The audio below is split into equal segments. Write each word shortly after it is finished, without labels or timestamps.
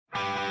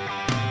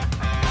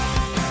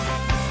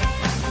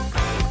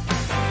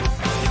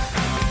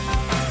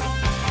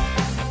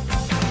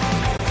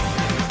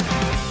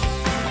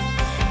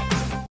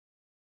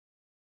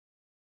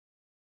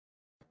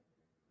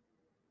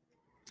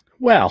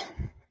Well,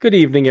 good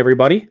evening,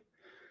 everybody.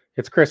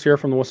 It's Chris here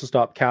from the Whistle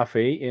Stop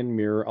Cafe in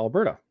Mirror,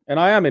 Alberta. And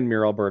I am in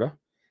Mirror, Alberta.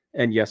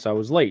 And yes, I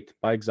was late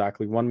by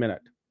exactly 1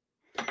 minute.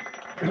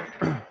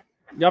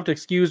 You have to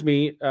excuse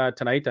me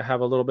tonight. I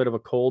have a little bit of a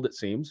cold, it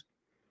seems.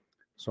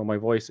 So my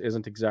voice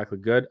isn't exactly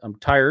good. I'm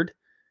tired.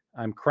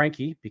 I'm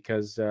cranky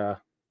because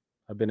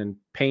I've been in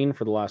pain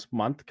for the last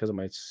month because of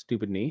my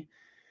stupid knee.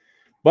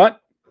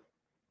 But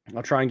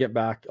I'll try and get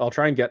back. I'll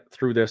try and get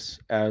through this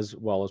as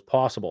well as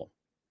possible.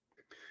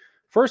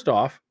 First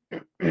off,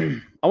 I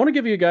want to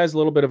give you guys a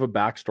little bit of a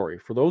backstory.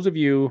 For those of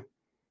you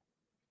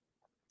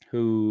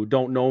who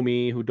don't know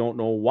me, who don't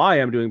know why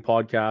I'm doing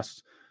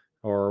podcasts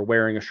or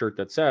wearing a shirt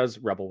that says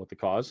Rebel with the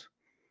Cause,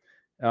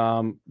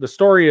 the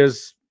story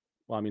is,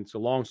 well, I mean, it's a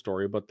long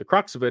story, but the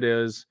crux of it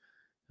is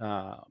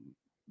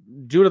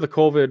due to the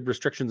COVID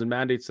restrictions and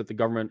mandates that the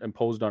government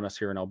imposed on us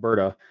here in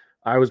Alberta,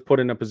 I was put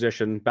in a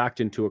position,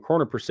 backed into a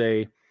corner per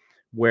se,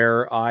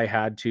 where I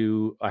had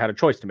a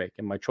choice to make.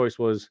 And my choice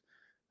was,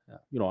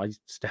 I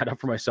stand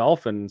up for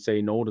myself and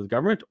say no to the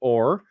government,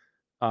 or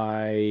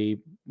I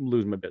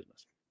lose my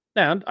business.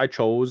 And I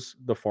chose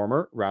the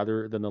former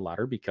rather than the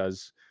latter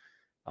because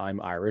I'm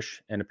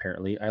Irish and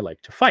apparently I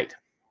like to fight.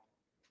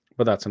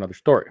 But that's another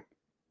story.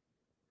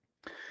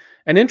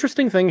 An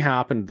interesting thing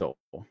happened though.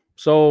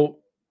 So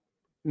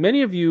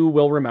many of you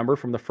will remember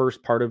from the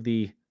first part of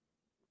the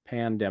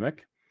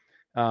pandemic,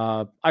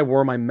 I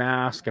wore my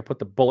mask. I put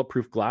the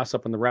bulletproof glass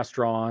up in the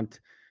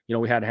restaurant.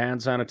 We had hand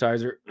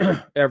sanitizer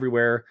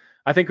everywhere.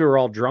 I think we were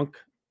all drunk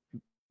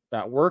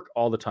at work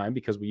all the time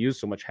because we use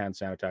so much hand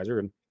sanitizer,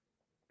 and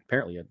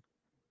apparently it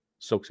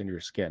soaks into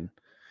your skin.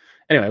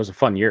 Anyway, it was a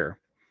fun year.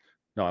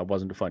 No, it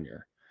wasn't a fun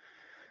year.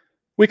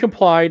 We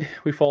complied.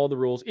 We followed the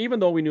rules, even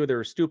though we knew they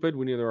were stupid,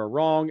 we knew they were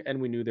wrong, and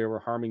we knew they were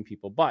harming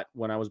people. But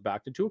when I was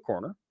backed into a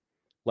corner,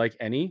 like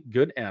any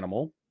good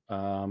animal,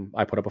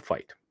 I put up a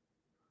fight.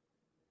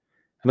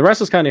 And the rest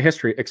is kind of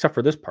history, except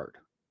for this part.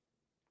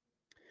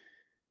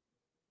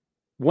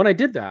 When I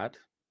did that,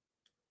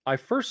 I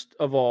first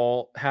of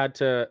all had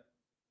to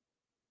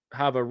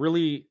have a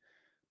really,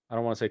 I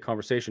don't want to say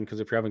conversation, because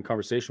if you're having a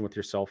conversation with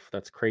yourself,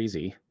 that's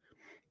crazy.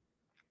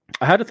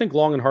 I had to think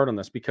long and hard on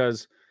this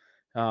because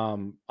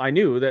I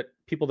knew that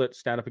people that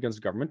stand up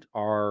against government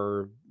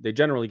they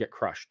generally get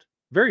crushed.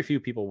 Very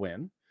few people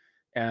win.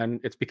 And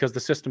it's because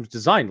the system's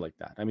designed like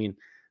that. I mean,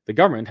 the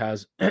government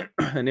has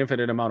an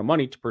infinite amount of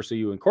money to pursue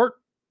you in court.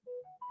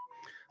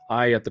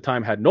 I, at the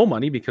time, had no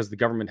money because the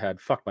government had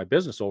fucked my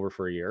business over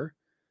for a year.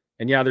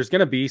 And yeah, there's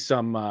going to be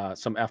some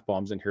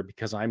F-bombs in here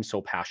because I'm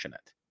so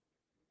passionate.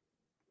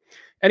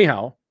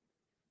 Anyhow,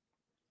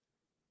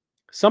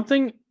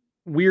 something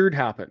weird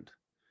happened.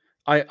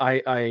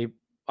 I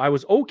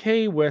was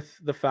okay with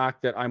the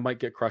fact that I might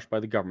get crushed by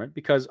the government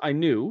because I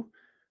knew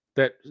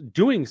that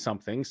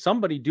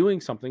somebody doing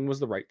something was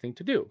the right thing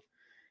to do.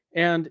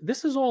 And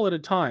this is all at a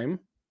time.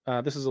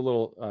 This is a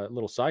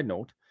little side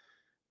note.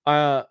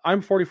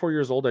 I'm 44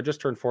 years old. I just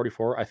turned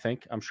 44, I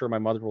think. I'm sure my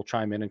mother will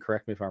chime in and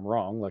correct me if I'm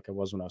wrong, like I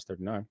was when I was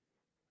 39.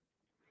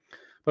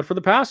 But for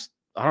the past,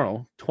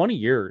 20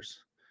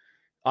 years,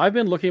 I've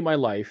been looking at my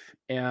life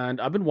and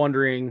I've been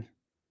wondering,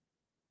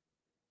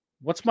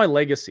 what's my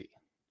legacy?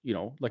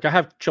 Like I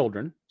have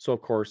children. So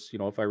of course,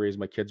 if I raise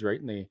my kids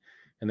right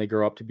and they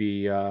grow up to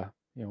be,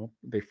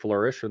 they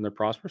flourish and they're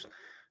prosperous,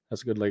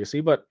 that's a good legacy.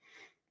 But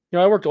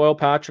I worked oil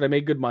patch and I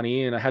made good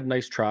money and I had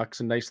nice trucks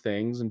and nice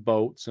things and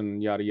boats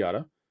and yada,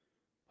 yada.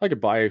 I could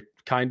buy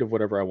kind of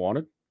whatever I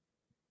wanted.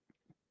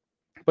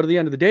 But at the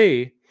end of the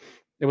day,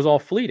 it was all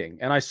fleeting.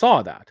 And I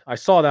saw that.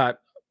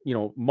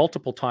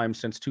 Multiple times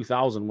since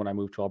 2000 when I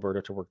moved to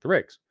Alberta to work the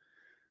rigs.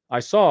 I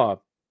saw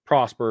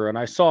prosper and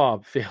I saw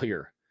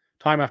failure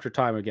time after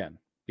time again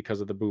because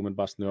of the boom and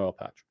bust in the oil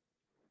patch.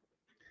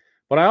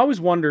 But I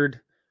always wondered,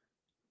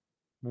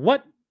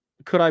 what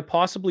could I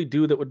possibly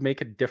do that would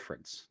make a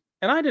difference?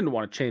 And I didn't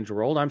want to change the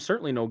world. I'm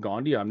certainly no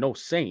Gandhi. I'm no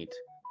saint,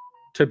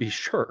 to be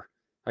sure.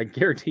 I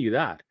guarantee you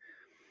that.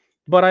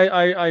 But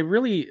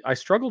I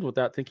struggled with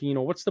that, thinking,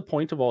 what's the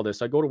point of all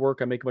this? I go to work,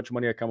 I make a bunch of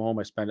money, I come home,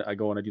 I spend it, I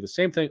go and I do the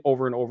same thing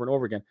over and over and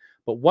over again.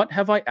 But what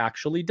have I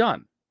actually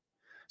done?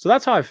 So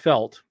that's how I've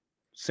felt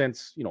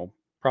since,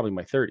 probably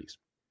my 30s.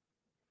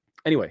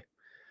 Anyway,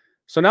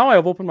 so now I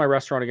have opened my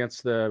restaurant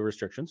against the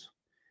restrictions.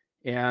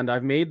 And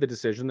I've made the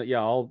decision that,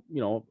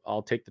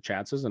 I'll take the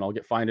chances and I'll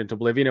get fined into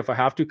oblivion if I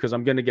have to, because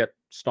I'm going to get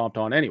stomped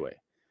on anyway.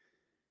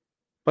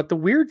 But the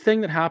weird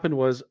thing that happened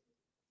was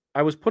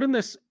I was put in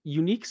this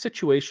unique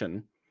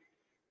situation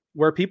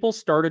where people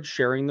started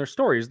sharing their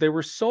stories. They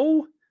were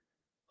so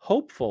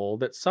hopeful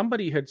that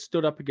somebody had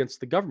stood up against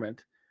the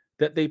government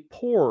that they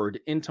poured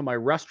into my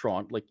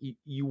restaurant like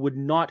you would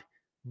not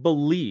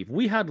believe.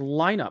 We had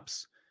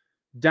lineups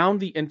down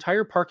the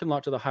entire parking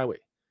lot to the highway.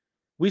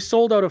 We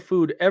sold out of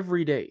food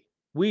every day.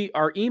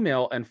 Our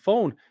email and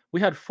phone, we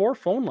had 4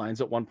 phone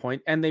lines at one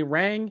point and they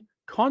rang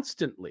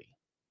constantly.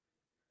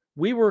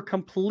 We were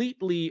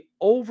completely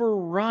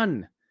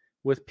overrun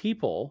with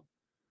people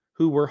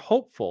who were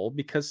hopeful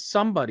because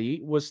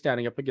somebody was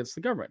standing up against the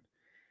government.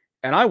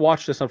 And I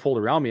watched this unfold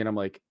around me and I'm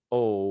like,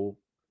 oh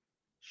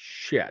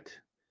shit,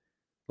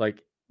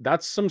 like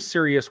that's some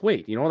serious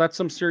weight. That's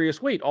some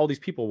serious weight. All these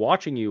people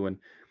watching you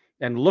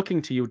and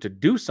looking to you to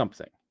do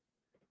something.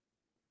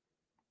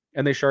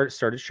 And they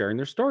started sharing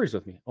their stories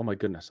with me. Oh my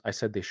goodness. I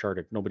said they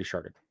sharded. Nobody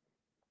sharded.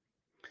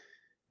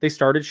 They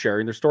started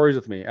sharing their stories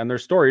with me, and their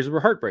stories were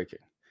heartbreaking.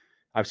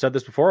 I've said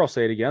this before. I'll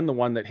say it again. The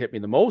one that hit me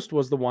the most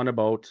was the one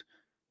about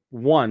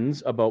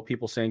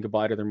people saying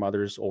goodbye to their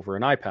mothers over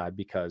an iPad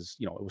because,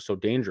 it was so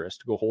dangerous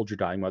to go hold your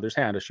dying mother's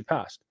hand as she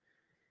passed.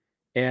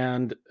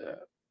 And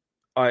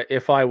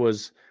if I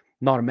was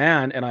not a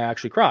man and I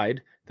actually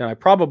cried, then I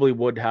probably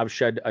would have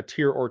shed a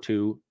tear or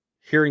two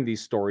hearing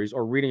these stories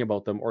or reading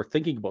about them or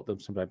thinking about them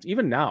sometimes.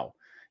 Even now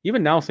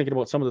thinking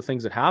about some of the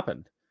things that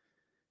happened,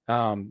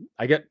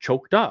 I get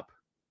choked up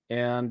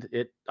and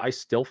I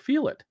still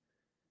feel it.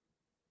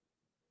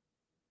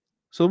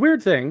 So the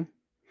weird thing,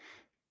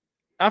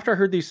 after I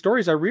heard these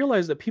stories, I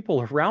realized that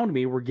people around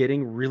me were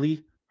getting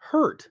really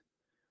hurt.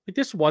 Like,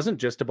 this wasn't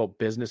just about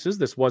businesses.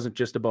 This wasn't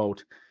just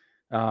about,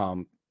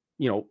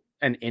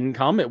 an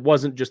income. It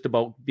wasn't just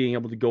about being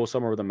able to go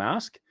somewhere with a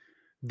mask.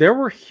 There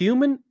were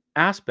human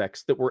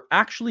aspects that were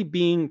actually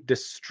being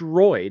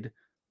destroyed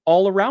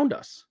all around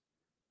us.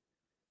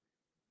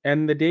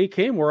 And the day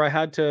came where I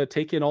had to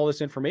take in all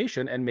this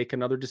information and make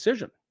another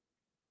decision.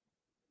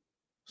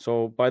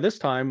 So by this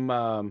time,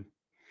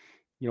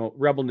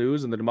 Rebel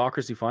News and the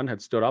Democracy Fund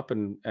had stood up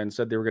and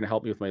said they were going to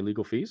help me with my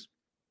legal fees.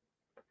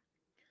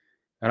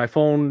 And I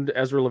phoned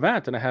Ezra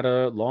Levant and I had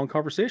a long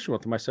conversation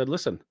with him. I said,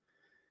 listen,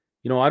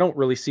 I don't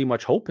really see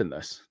much hope in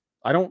this.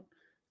 I don't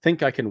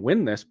think I can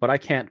win this, but I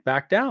can't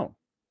back down.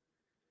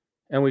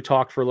 And we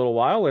talked for a little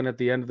while. And at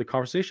the end of the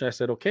conversation, I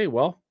said, okay,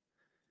 well,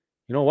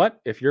 you know what?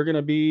 If you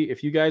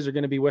guys are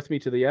going to be with me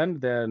to the end,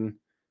 then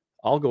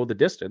I'll go the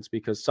distance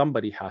because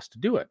somebody has to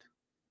do it.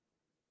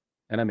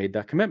 And I made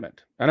that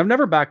commitment. And I've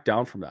never backed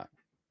down from that.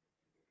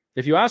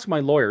 If you ask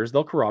my lawyers,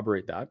 they'll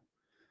corroborate that.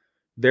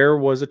 There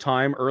was a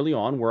time early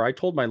on where I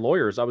told my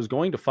lawyers I was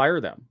going to fire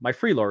them, my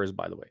free lawyers,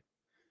 by the way,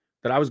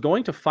 that I was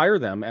going to fire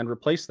them and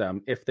replace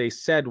them if they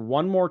said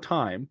one more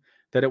time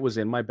that it was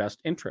in my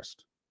best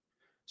interest.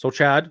 So,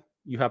 Chad,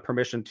 you have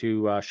permission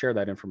to share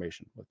that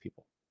information with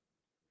people.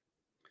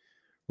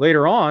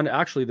 Later on,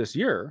 actually this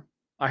year,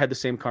 I had the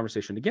same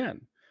conversation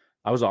again.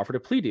 I was offered a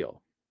plea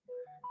deal.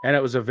 And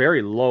it was a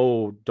very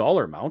low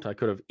dollar amount. I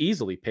could have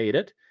easily paid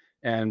it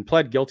and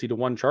pled guilty to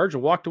one charge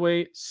and walked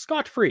away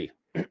scot-free,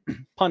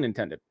 pun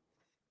intended.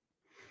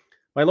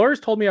 My lawyers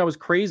told me I was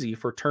crazy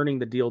for turning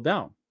the deal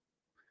down.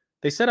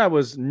 They said I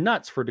was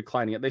nuts for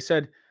declining it. They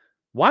said,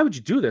 why would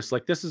you do this?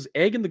 Like, this is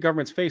egg in the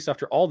government's face.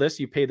 After all this,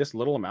 you pay this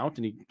little amount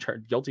and you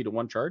charge guilty to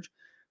one charge.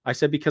 I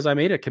said, because I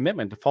made a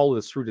commitment to follow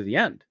this through to the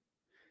end.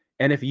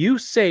 And if you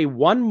say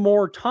one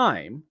more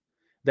time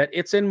that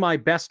it's in my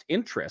best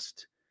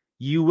interest,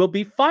 you will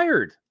be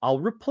fired. I'll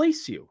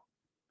replace you.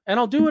 And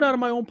I'll do it out of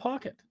my own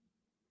pocket.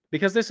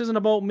 Because this isn't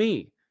about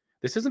me.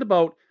 This isn't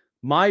about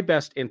my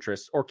best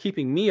interests or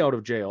keeping me out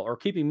of jail or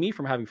keeping me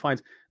from having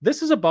fines.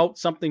 This is about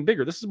something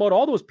bigger. This is about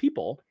all those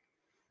people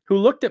who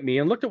looked at me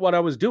and looked at what I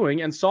was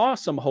doing and saw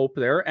some hope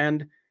there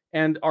and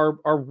are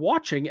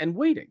watching and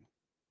waiting.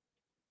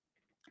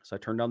 So I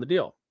turned down the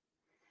deal.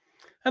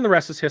 And the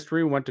rest is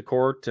history. We went to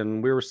court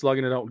and we were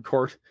slugging it out in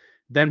court.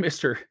 Then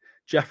Mr.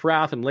 Jeff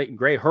Rath and Leighton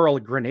Gray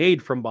hurled a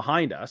grenade from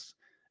behind us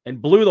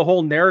and blew the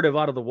whole narrative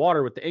out of the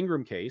water with the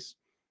Ingram case,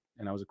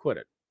 and I was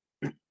acquitted.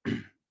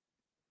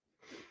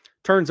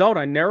 Turns out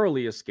I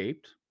narrowly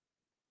escaped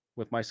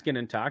with my skin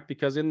intact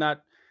because in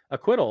that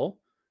acquittal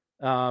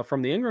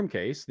from the Ingram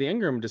case, the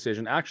Ingram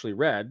decision actually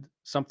read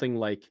something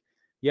like,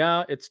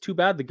 yeah, it's too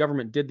bad the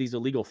government did these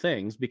illegal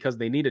things because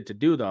they needed to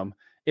do them.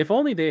 If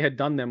only they had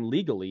done them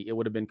legally, it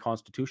would have been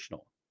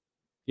constitutional.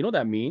 You know what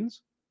that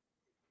means?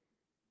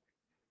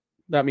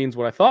 That means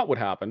what I thought would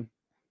happen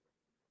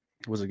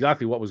was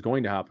exactly what was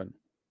going to happen.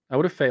 I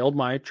would have failed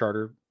my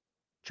charter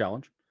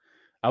challenge.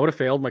 I would have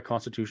failed my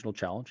constitutional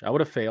challenge. I would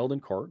have failed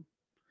in court.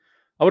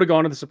 I would have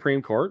gone to the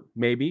Supreme Court.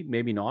 Maybe,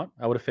 maybe not.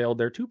 I would have failed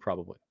there too,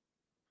 probably.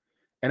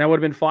 And I would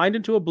have been fined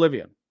into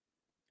oblivion.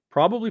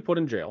 Probably put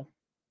in jail.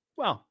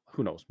 Well,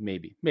 who knows?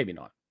 Maybe, maybe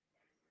not.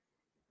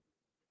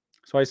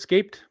 So I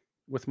escaped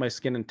with my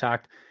skin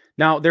intact.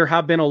 Now, there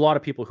have been a lot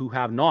of people who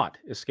have not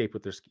escaped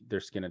with their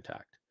skin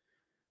intact.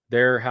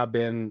 There have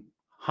been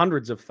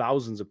hundreds of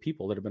thousands of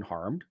people that have been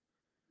harmed.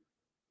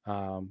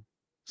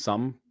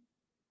 Some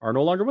are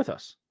no longer with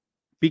us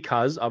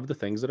because of the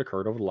things that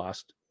occurred over the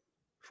last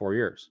 4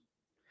 years.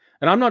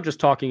 And I'm not just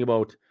talking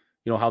about,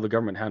 how the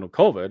government handled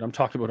COVID. I'm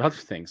talking about other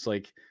things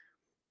like,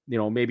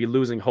 maybe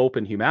losing hope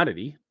in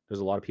humanity.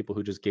 There's a lot of people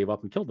who just gave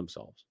up and killed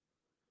themselves.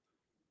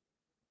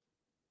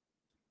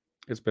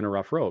 It's been a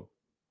rough road.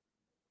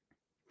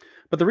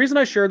 But the reason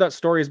I share that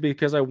story is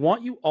because I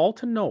want you all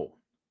to know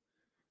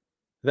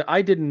that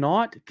I did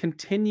not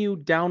continue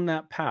down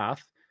that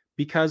path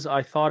because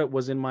I thought it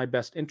was in my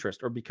best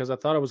interest or because I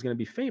thought I was going to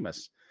be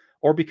famous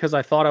or because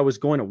I thought I was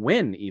going to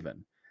win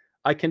even.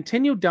 I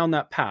continued down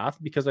that path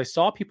because I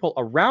saw people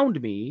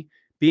around me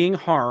being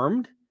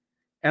harmed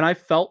and I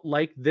felt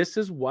like this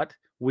is what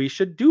we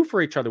should do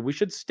for each other. We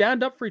should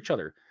stand up for each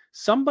other.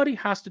 Somebody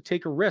has to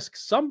take a risk.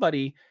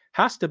 Somebody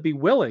has to be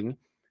willing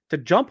to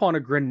jump on a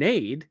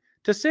grenade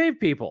to save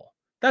people.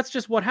 That's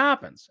just what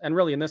happens. And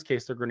really, in this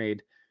case, the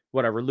grenade,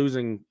 whatever,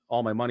 losing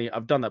all my money.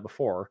 I've done that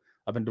before.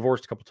 I've been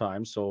divorced a couple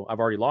times, so I've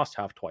already lost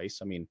half twice.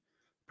 I mean,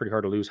 pretty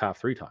hard to lose half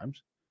 3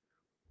 times.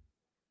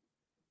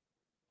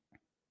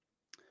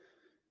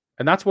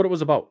 And that's what it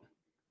was about.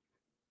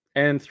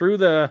 And through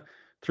the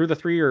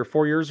 3 or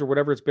 4 years or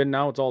whatever it's been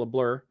now, it's all a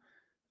blur.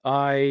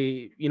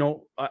 I've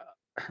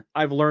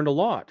learned a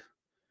lot.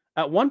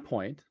 At one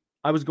point,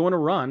 I was going to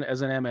run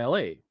as an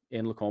MLA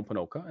in Lacombe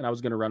Ponoka, and I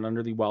was going to run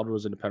under the Wild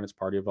Rose Independence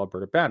Party of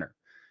Alberta banner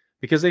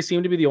because they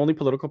seemed to be the only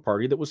political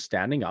party that was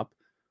standing up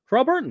for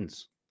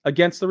Albertans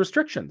against the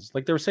restrictions.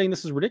 Like, they were saying,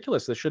 this is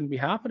ridiculous. This shouldn't be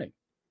happening.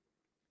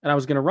 And I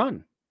was going to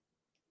run.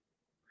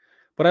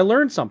 But I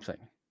learned something.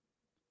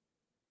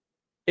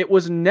 It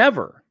was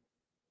never,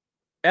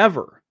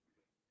 ever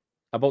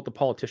about the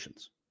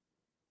politicians.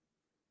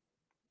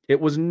 It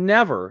was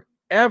never,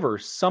 ever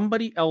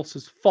somebody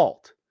else's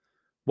fault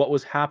what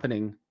was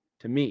happening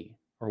to me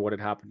or what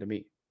had happened to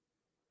me.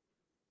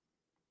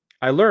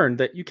 I learned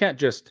that you can't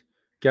just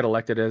get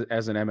elected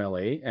as an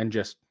MLA and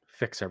just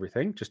fix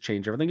everything, just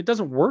change everything. It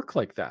doesn't work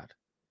like that.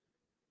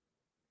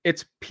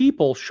 It's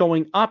people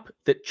showing up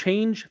that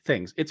change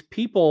things. It's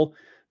people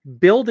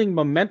building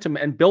momentum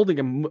and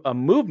building a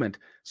movement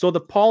so the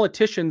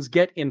politicians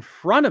get in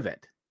front of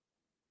it.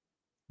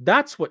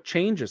 That's what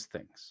changes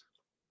things.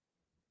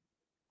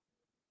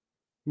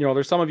 You know,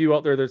 there's some of you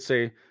out there that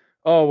say,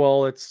 oh,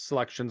 well, it's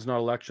elections, not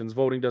elections.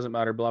 Voting doesn't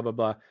matter, blah, blah,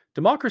 blah.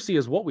 Democracy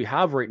is what we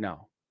have right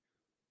now.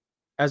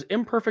 As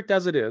imperfect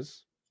as it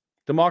is,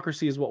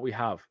 democracy is what we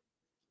have.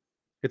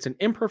 It's an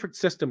imperfect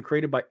system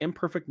created by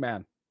imperfect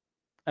men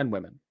and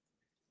women.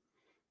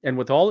 And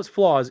with all its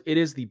flaws, it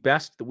is the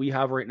best that we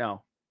have right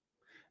now.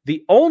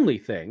 The only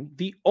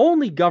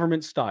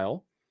government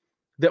style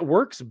that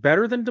works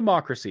better than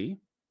democracy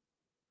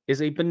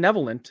is a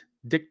benevolent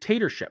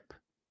dictatorship.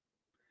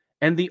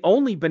 And the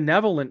only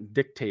benevolent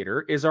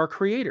dictator is our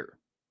creator.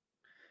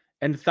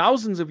 And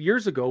thousands of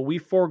years ago, we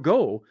cast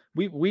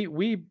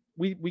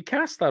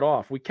that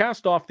off. We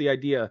cast off the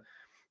idea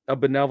of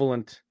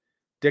benevolent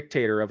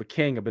dictator, of a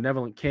king, a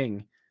benevolent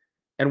king,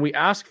 and we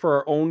ask for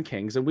our own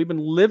kings. And we've been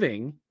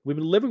living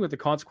with the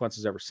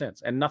consequences ever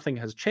since, and nothing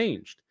has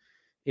changed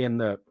in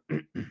the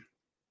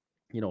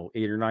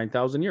 8 or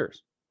 9,000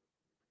 years.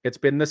 It's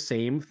been the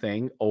same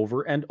thing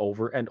over and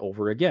over and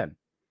over again.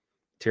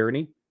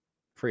 Tyranny,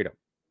 freedom.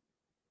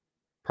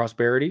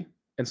 Prosperity,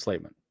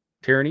 enslavement.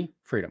 Tyranny,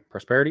 freedom.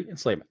 Prosperity,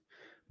 enslavement.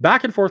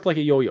 Back and forth like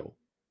a yo-yo.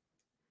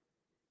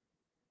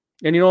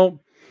 And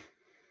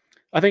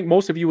I think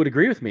most of you would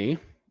agree with me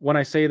when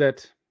I say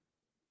that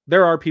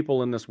there are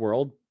people in this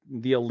world,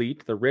 the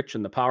elite, the rich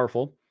and the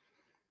powerful,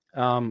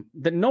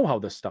 that know how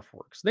this stuff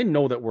works. They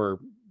know that we're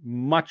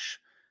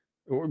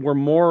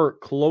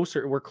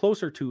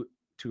closer to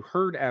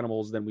herd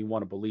animals than we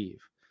want to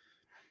believe.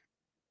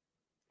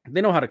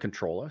 They know how to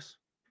control us.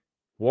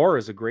 War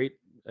is a great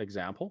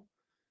example.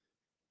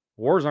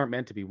 Wars aren't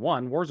meant to be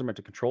won. Wars are meant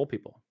to control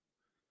people.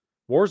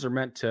 Wars are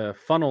meant to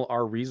funnel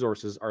our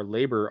resources, our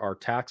labor, our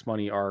tax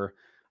money, our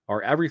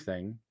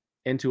everything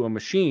into a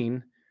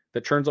machine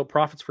that churns out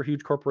profits for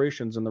huge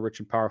corporations and the rich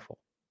and powerful.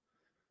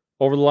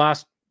 Over the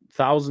last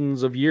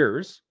thousands of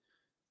years,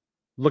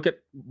 look at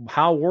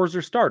how wars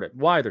are started,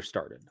 why they're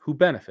started, who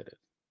benefited.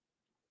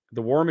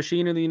 The war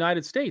machine in the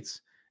United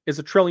States is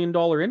 $1 trillion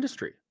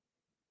industry.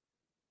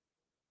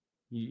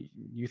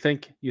 You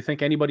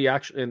think anybody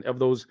actually of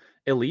those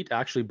elite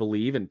actually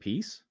believe in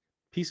peace?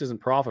 Peace isn't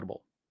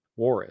profitable.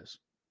 War is. As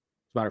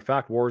a matter of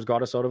fact, war has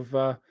got us out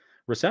of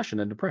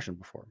recession and depression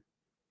before.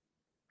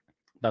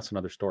 That's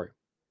another story.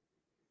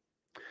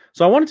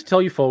 So I wanted to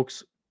tell you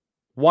folks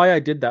why I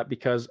did that,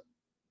 because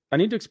I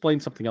need to explain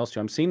something else to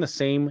you. I'm seeing the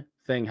same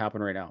thing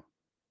happen right now.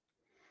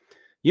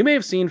 You may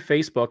have seen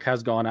Facebook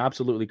has gone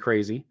absolutely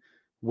crazy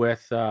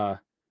with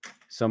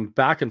some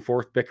back and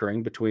forth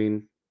bickering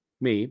between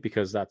me,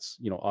 because that's,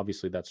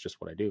 obviously that's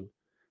just what I do,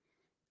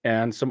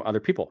 and some other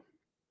people.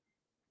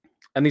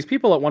 And these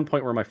people at one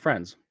point were my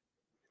friends.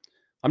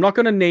 I'm not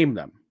going to name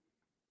them.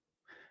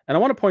 And I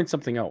want to point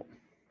something out.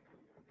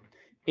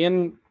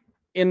 In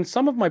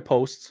some of my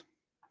posts,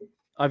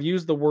 I've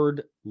used the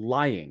word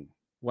lying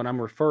when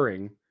I'm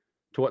referring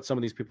to what some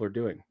of these people are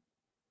doing.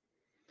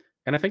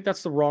 And I think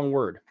that's the wrong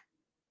word.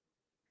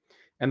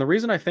 And the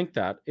reason I think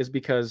that is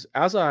because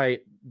as I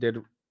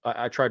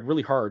tried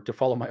really hard to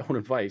follow my own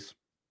advice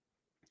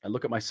and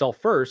look at myself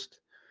first,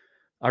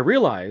 I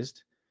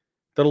realized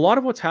that a lot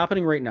of what's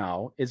happening right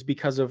now is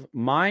because of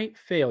my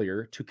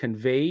failure to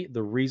convey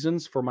the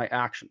reasons for my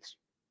actions.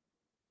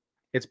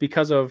 It's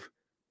because of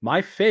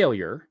my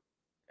failure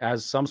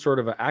as some sort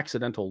of an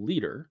accidental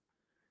leader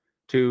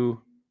to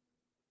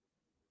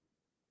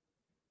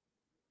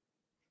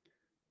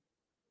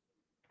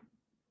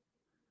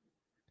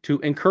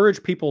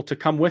encourage people to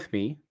come with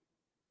me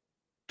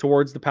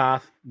towards the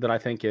path that I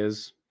think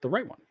is the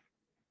right one.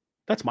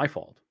 That's my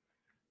fault.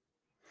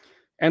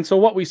 And so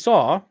what we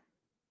saw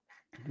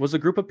was a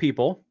group of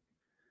people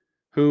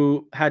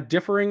who had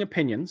differing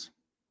opinions,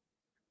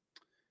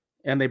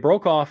 and they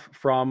broke off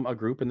from a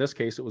group. In this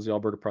case, it was the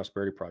Alberta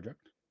Prosperity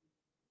Project.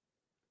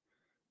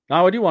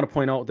 Now, I do want to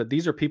point out that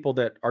these are people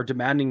that are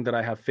demanding that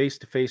I have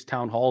face-to-face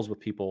town halls with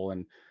people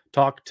and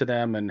talk to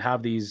them and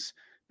have these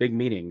big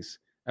meetings.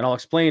 And I'll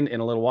explain in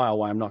a little while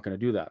why I'm not going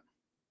to do that.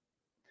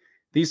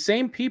 These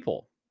same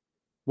people,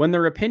 when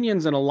their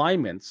opinions and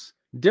alignments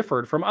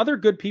differed from other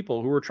good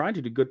people who were trying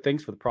to do good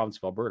things for the province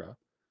of Alberta,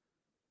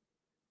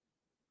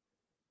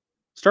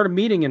 started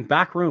meeting in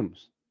back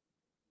rooms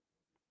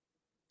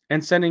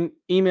and sending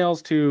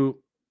emails to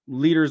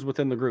leaders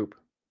within the group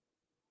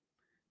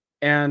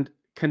and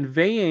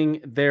conveying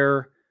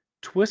their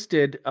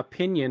twisted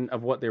opinion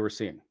of what they were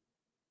seeing.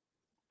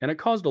 And it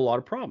caused a lot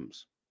of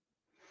problems.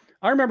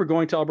 I remember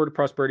going to Alberta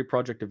Prosperity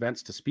Project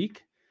events to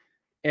speak,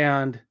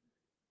 and,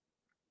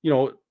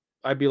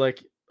 I'd be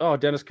like, oh,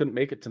 Dennis couldn't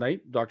make it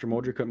tonight. Dr.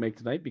 Modry couldn't make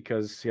tonight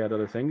because he had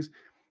other things.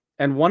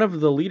 And one of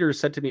the leaders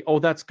said to me, oh,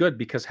 that's good,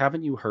 because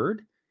haven't you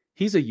heard?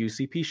 He's a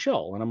UCP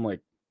shill. And I'm like,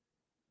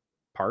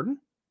 pardon?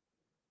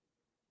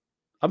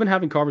 I've been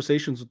having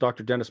conversations with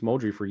Dr. Dennis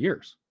Modry for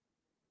years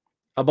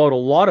about a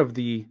lot of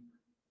the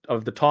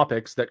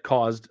topics that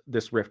caused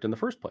this rift in the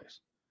first place.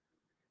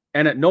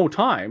 And at no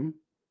time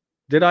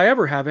did I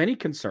ever have any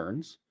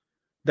concerns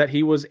that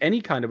he was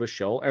any kind of a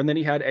shill and that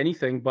he had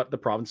anything but the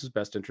province's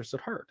best interests at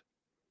heart.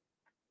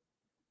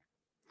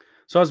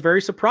 So I was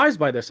very surprised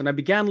by this, and I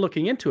began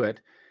looking into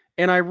it,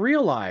 and I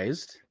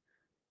realized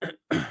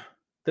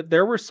that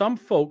there were some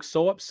folks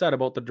so upset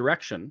about the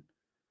direction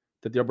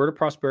that the Alberta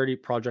Prosperity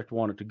Project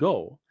wanted to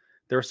go.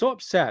 They were so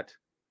upset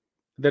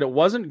that it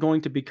wasn't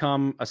going to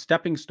become a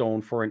stepping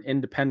stone for an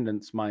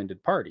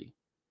independence-minded party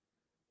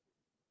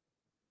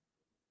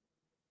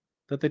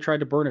that they tried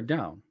to burn it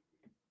down.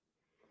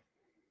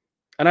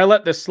 And I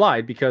let this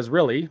slide because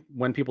really,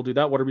 when people do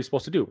that, what are we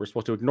supposed to do? We're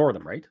supposed to ignore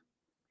them, right?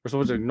 We're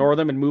supposed to ignore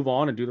them and move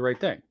on and do the right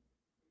thing.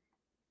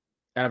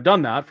 And I've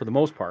done that for the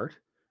most part.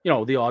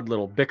 The odd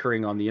little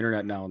bickering on the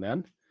internet now and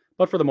then.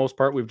 But for the most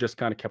part, we've just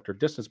kind of kept our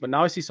distance. But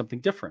now I see something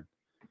different.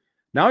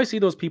 Now I see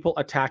those people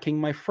attacking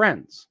my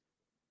friends.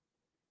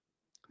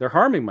 They're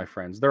harming my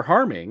friends. They're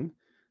harming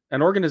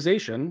an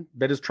organization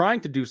that is trying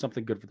to do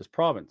something good for this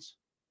province.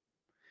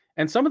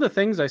 And some of the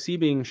things I see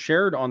being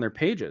shared on their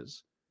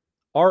pages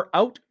are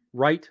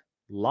outright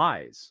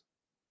lies.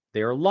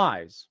 They are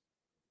lies.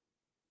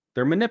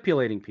 They're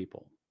manipulating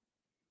people.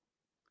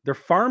 They're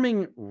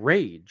farming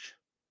rage.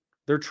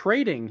 They're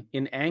trading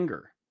in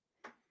anger.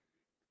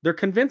 They're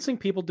convincing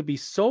people to be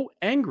so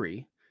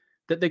angry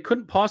that they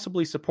couldn't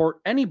possibly support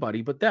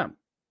anybody but them.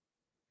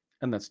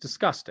 And that's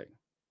disgusting.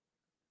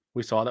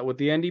 We saw that with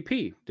the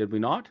NDP, did we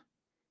not?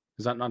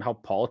 Is that not how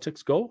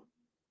politics go?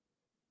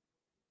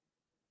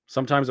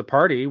 Sometimes a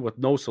party with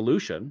no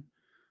solution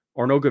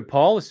or no good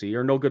policy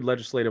or no good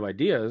legislative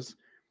ideas,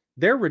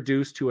 they're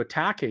reduced to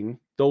attacking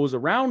those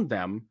around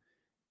them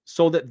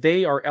so that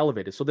they are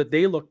elevated, so that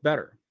they look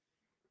better.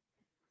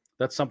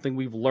 That's something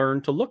we've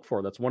learned to look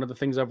for. That's one of the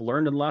things I've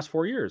learned in the last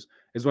 4 years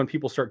is when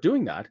people start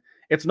doing that,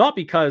 it's not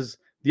because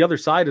the other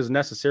side is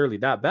necessarily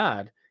that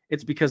bad.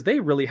 It's because they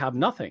really have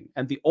nothing.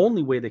 And the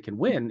only way they can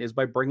win is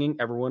by bringing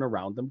everyone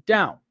around them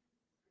down.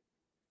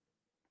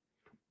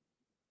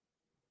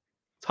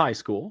 It's high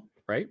school,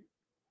 right?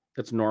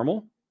 It's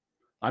normal.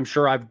 I'm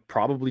sure I've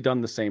probably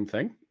done the same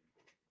thing.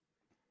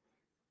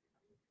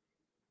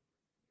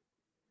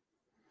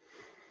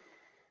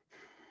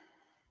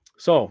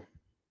 So,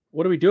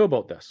 what do we do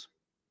about this?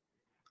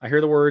 I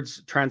hear the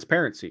words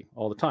transparency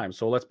all the time.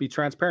 So let's be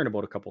transparent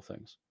about a couple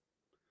things.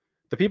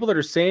 The people that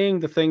are saying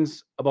the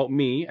things about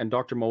me and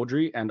Dr.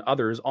 Modry and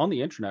others on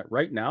the internet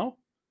right now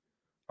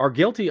are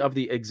guilty of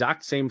the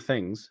exact same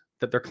things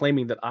that they're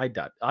claiming that I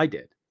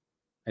did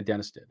and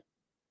Dennis did.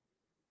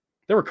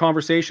 There were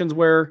conversations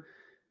where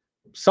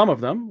some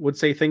of them would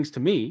say things to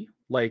me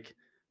like,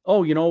 oh,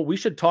 we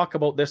should talk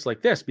about this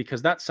like this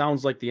because that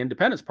sounds like the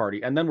Independence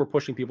Party. And then we're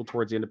pushing people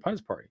towards the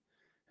Independence Party.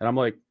 And I'm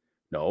like,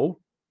 no,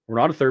 we're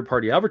not a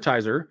third-party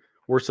advertiser.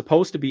 We're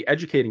supposed to be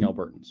educating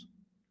Albertans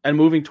and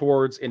moving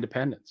towards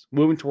independence,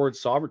 moving towards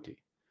sovereignty,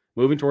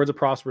 moving towards a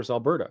prosperous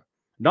Alberta,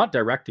 not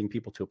directing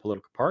people to a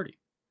political party.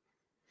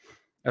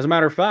 As a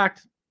matter of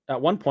fact,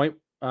 at one point,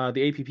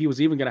 the APP was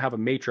even going to have a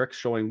matrix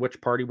showing which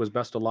party was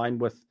best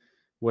aligned with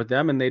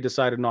them, and they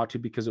decided not to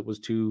because it was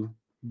too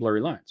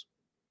blurry lines.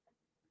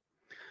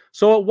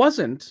 So it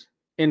wasn't,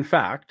 in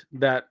fact,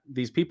 that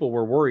these people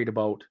were worried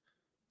about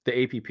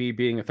the APP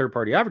being a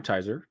third-party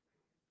advertiser.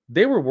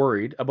 They were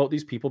worried about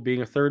these people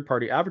being a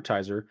third-party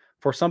advertiser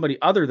for somebody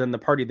other than the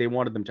party they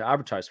wanted them to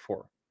advertise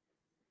for.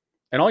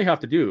 And all you have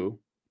to do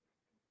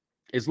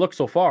is look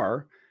so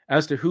far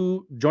as to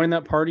who joined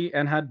that party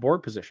and had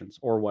board positions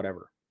or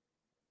whatever.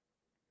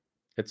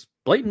 It's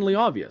blatantly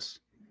obvious.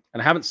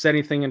 And I haven't said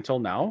anything until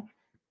now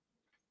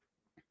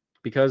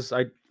because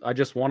I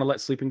just want to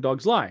let sleeping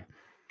dogs lie.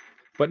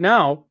 But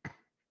now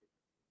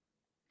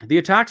the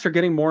attacks are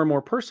getting more and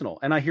more personal.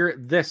 And I hear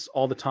this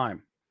all the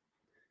time.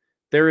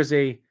 There is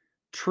a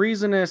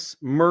treasonous,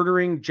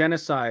 murdering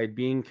genocide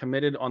being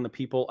committed on the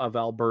people of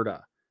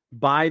Alberta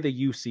by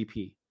the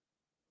UCP.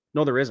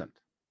 No, there isn't.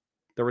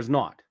 There is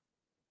not.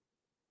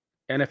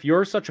 And if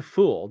you're such a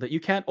fool that you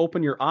can't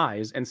open your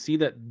eyes and see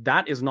that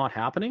that is not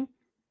happening,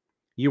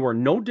 you are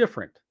no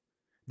different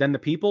than the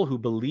people who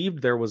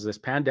believed there was this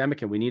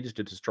pandemic and we needed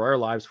to destroy our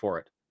lives for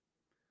it.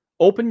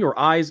 Open your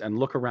eyes and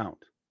look around.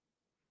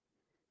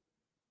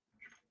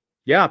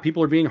 Yeah,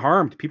 people are being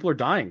harmed. People are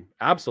dying.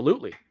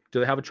 Absolutely. Do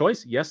they have a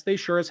choice? Yes, they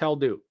sure as hell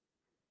do.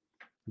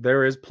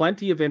 There is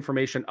plenty of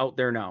information out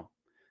there now,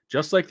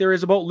 just like there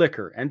is about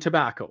liquor and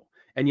tobacco.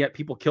 And yet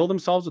people kill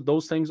themselves with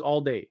those things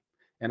all day.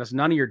 And it's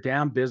none of your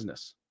damn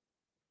business.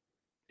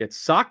 It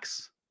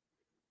sucks.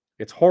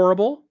 It's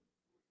horrible.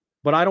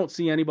 But I don't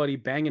see anybody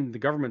banging the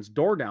government's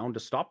door down to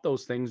stop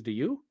those things, do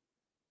you?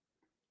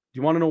 Do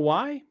you want to know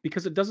why?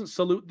 Because it doesn't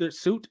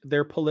suit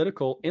their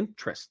political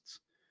interests.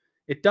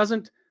 It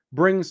doesn't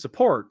bring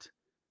support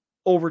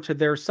over to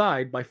their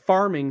side by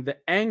farming the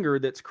anger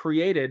that's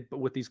created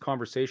with these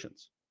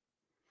conversations.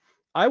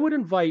 I would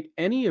invite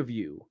any of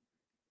you,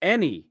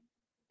 any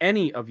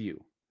of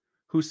you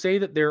who say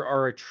that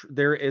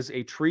there is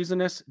a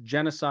treasonous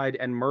genocide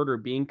and murder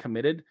being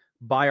committed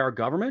by our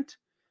government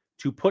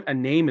to put a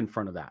name in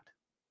front of that.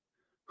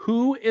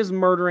 Who is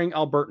murdering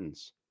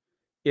Albertans?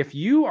 If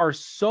you are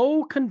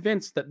so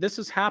convinced that this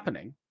is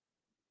happening,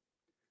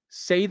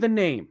 say the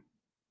name.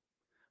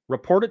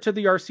 Report it to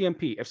the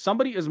RCMP. If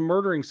somebody is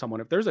murdering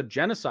someone, if there's a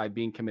genocide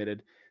being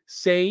committed,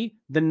 say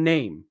the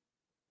name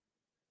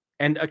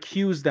and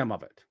accuse them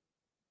of it.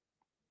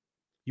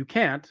 You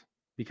can't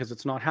because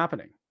it's not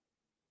happening.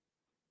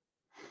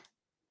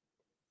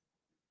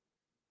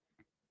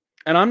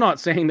 And I'm not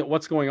saying that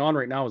what's going on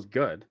right now is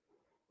good.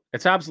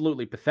 It's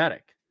absolutely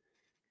pathetic.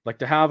 Like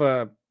to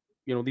have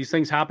these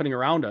things happening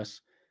around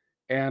us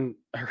and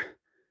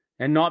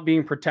not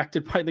being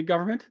protected by the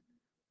government.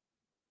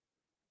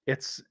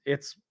 It's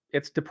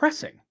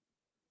depressing.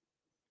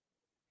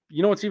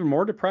 You know what's even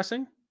more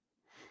depressing?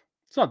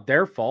 It's not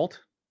their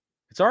fault.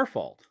 It's our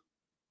fault.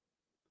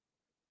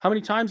 How many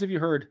times have you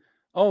heard,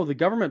 oh, the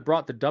government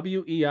brought the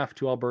WEF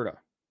to Alberta?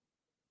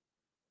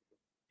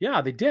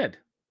 Yeah, they did.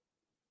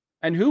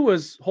 And who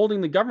was holding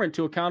the government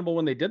to accountable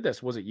when they did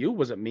this? Was it you?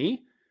 Was it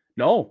me?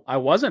 No, I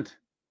wasn't.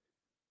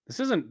 This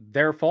isn't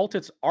their fault.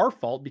 It's our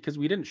fault because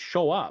we didn't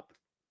show up.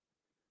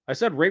 I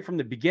said right from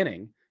the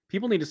beginning,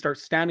 people need to start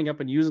standing up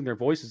and using their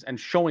voices and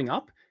showing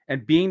up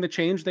and being the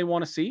change they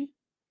want to see.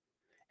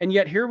 And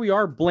yet here we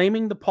are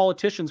blaming the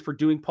politicians for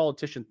doing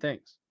politician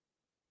things.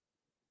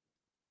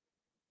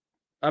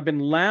 I've been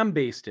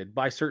lambasted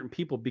by certain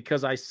people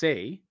because I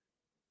say,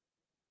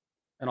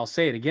 and I'll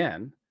say it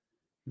again,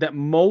 that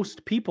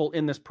most people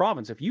in this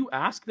province, if you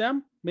ask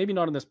them, maybe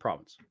not in this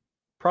province,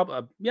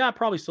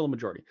 probably still a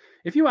majority.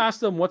 If you ask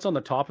them what's on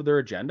the top of their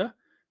agenda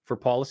for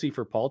policy,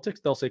 for politics,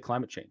 they'll say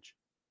climate change.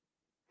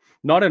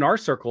 Not in our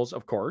circles,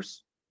 of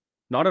course,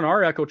 not in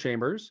our echo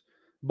chambers,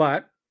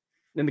 but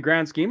in the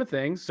grand scheme of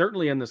things,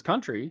 certainly in this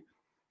country,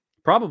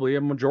 probably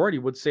a majority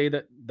would say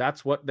that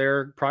that's what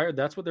their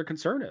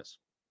concern is.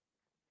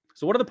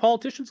 So what are the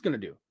politicians going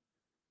to do?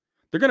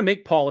 They're going to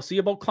make policy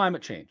about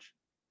climate change.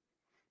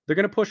 They're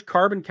going to push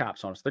carbon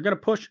caps on us. They're going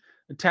to push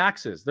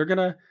taxes. They're going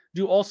to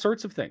do all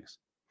sorts of things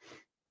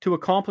to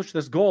accomplish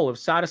this goal of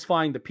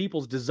satisfying the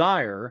people's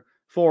desire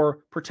for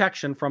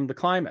protection from the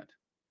climate.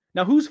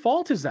 Now, whose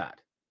fault is that?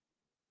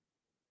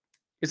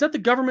 Is that the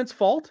government's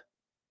fault?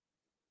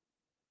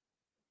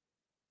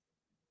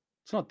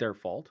 It's not their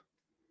fault.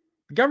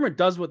 The government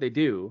does what they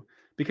do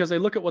because they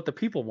look at what the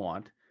people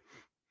want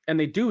and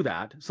they do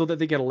that so that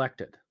they get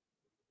elected.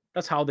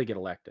 That's how they get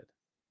elected.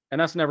 And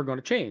that's never going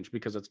to change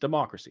because it's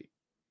democracy.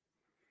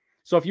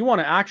 So if you want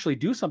to actually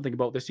do something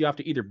about this, you have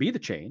to either be the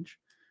change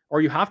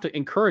or you have to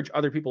encourage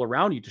other people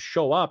around you to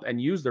show up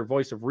and use their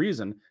voice of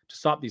reason to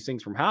stop these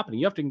things from happening.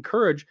 You have to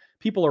encourage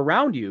people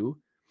around you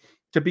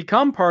to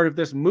become part of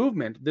this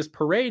movement, this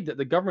parade that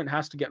the government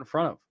has to get in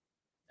front of.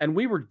 And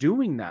we were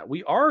doing that.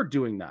 We are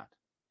doing that.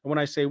 And when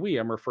I say we,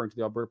 I'm referring to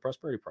the Alberta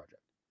Prosperity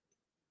Project.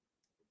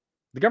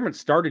 The government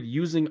started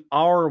using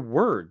our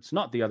words,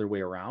 not the other way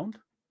around.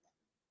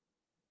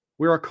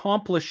 We're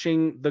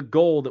accomplishing the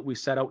goal that we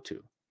set out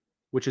to,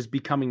 which is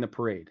becoming the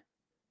parade.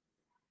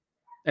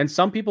 And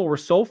some people were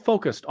so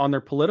focused on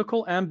their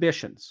political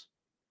ambitions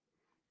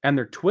and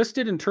their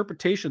twisted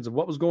interpretations of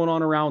what was going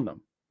on around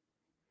them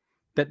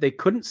that they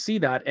couldn't see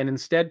that and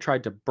instead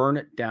tried to burn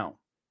it down.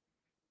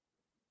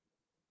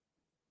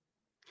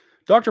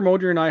 Dr.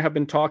 Modry and I have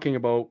been talking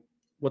about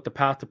what the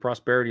path to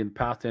prosperity and the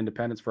path to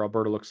independence for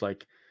Alberta looks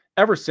like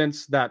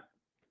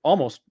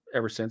almost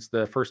ever since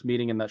the first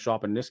meeting in that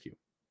shop in Nisku.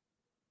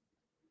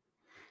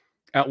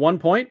 At one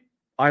point,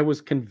 I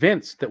was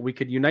convinced that we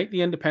could unite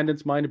the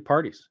independence-minded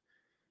parties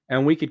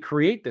and we could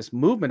create this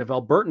movement of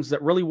Albertans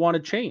that really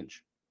wanted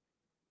change.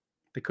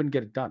 They couldn't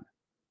get it done.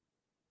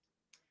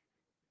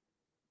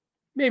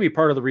 Maybe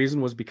part of the reason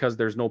was because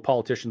there's no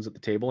politicians at the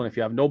table, and if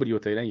you have nobody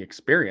with any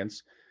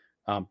experience,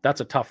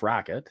 that's a tough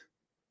racket.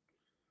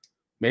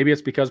 Maybe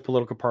it's because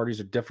political parties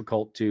are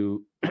difficult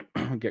to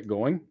get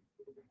going.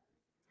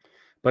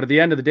 But at the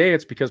end of the day,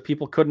 it's because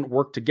people couldn't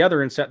work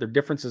together and set their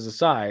differences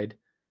aside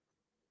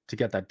to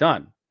get that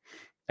done.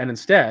 And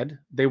instead,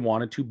 they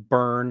wanted to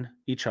burn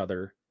each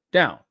other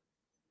down.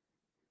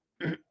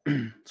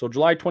 So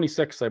July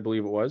 26th, I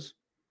believe it was,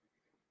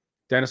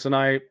 Dennis and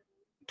I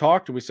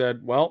talked and we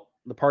said, well,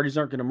 the parties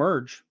aren't going to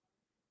merge.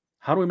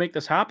 How do we make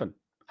this happen?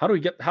 How do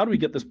we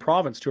get this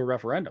province to a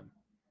referendum?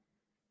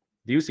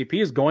 The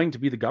UCP is going to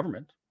be the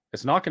government.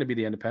 It's not going to be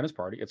the Independence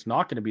Party. It's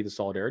not going to be the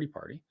Solidarity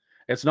Party.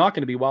 It's not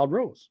going to be Wild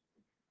Rose.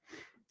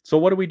 So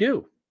what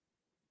do?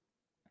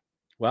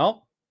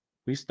 Well,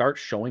 we start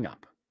showing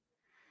up.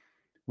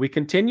 We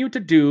continue to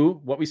do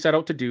what we set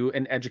out to do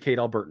and educate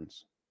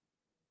Albertans.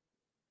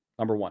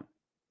 Number one.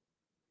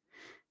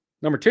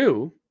 Number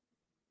two,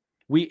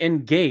 we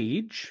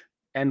engage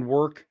and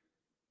work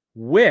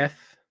with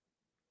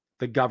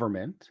the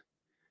government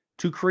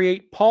to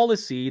create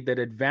policy that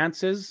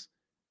advances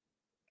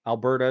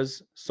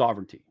Alberta's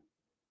sovereignty,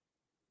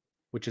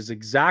 which is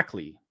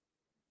exactly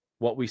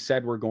what we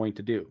said we're going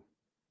to do.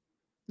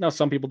 Now,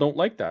 some people don't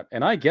like that,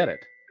 and I get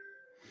it.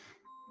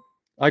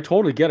 I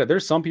totally get it.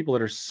 There's some people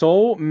that are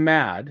so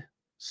mad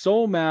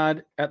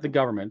at the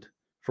government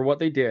for what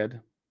they did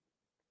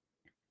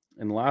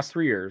in the last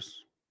 3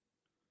 years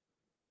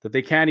that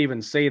they can't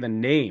even say the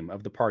name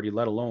of the party,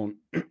 let alone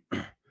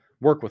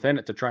work within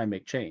it to try and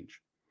make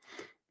change.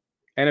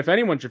 And if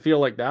anyone should feel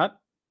like that,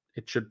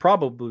 it should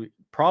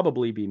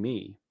probably be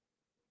me,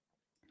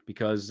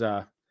 because,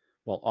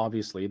 well,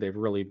 obviously they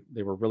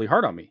were really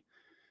hard on me.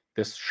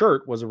 This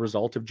shirt was a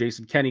result of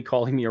Jason Kenney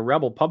calling me a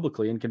rebel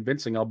publicly and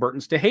convincing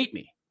Albertans to hate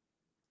me.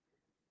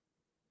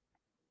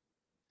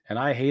 And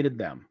I hated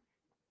them.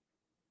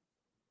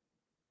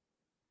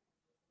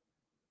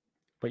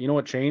 But you know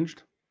what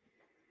changed?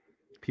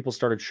 People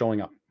started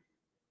showing up.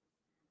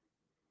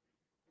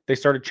 They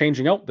started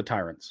changing out the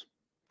tyrants.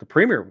 The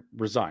premier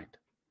resigned.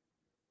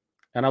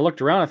 And I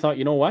looked around, I thought,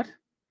 you know what?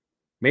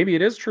 Maybe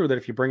it is true that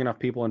if you bring enough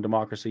people in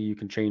democracy, you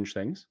can change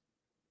things.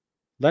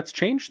 Let's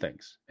change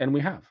things. And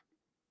we have.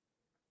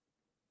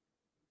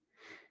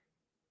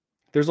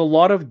 There's a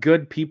lot of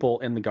good people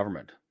in the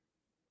government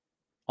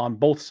on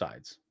both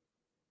sides.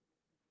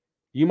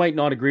 You might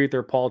not agree with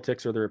their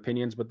politics or their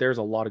opinions, but there's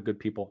a lot of good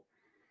people.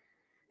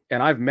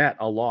 And I've met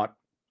a lot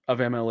of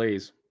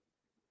MLAs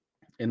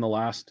in the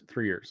last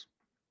 3 years.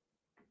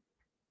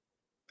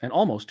 And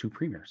almost 2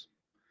 premiers.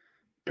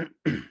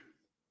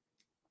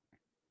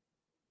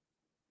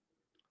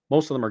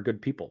 Most of them are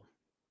good people.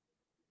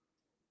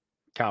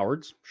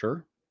 Cowards,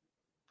 sure.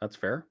 That's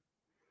fair.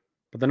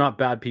 But they're not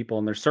bad people,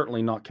 and they're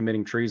certainly not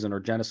committing treason or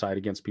genocide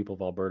against people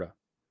of Alberta.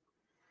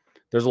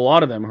 There's a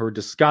lot of them who are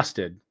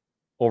disgusted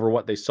over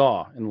what they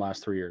saw in the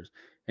last 3 years.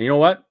 And you know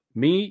what?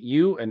 Me,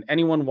 you, and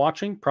anyone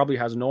watching probably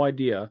has no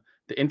idea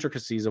the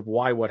intricacies of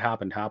why what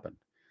happened.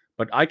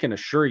 But I can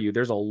assure you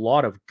there's a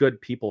lot of good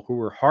people who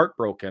were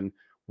heartbroken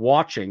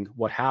watching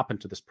what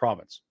happened to this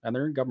province. And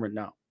they're in government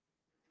now.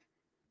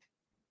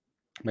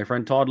 My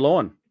friend Todd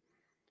Lowen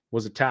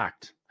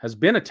has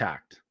been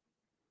attacked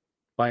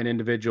by an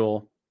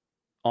individual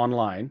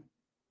online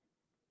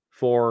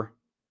for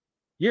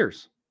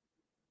years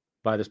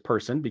by this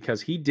person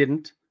because he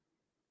didn't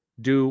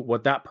do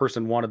what that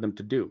person wanted them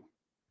to do.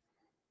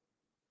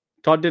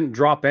 Todd didn't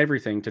drop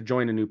everything to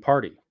join a new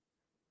party.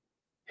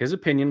 His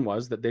opinion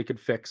was that they could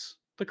fix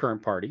the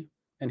current party,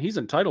 and he's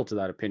entitled to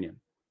that opinion.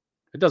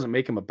 It doesn't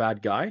make him a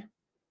bad guy.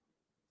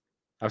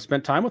 I've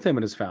spent time with him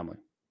and his family.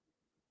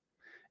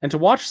 And to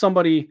watch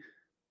somebody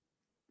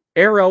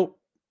air out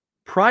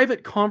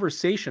private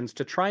conversations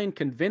to try and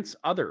convince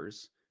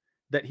others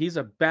that he's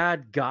a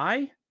bad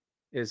guy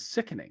is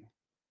sickening.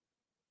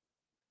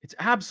 It's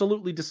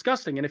absolutely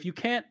disgusting. And if you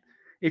can't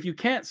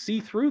see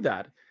through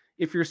that,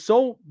 if you're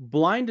so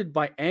blinded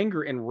by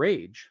anger and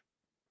rage,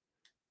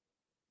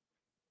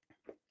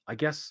 I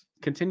guess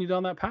continue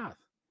down that path.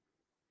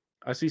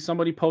 I see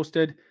somebody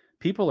posted,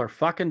 people are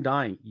fucking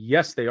dying.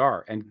 Yes, they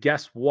are. And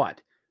guess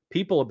what?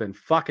 People have been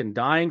fucking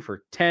dying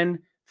for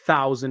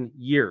 10,000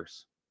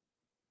 years.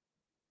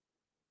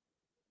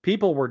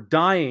 People were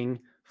dying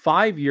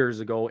 5 years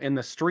ago in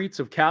the streets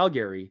of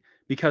Calgary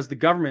because the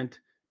government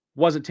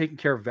wasn't taking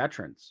care of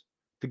veterans.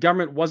 The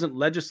government wasn't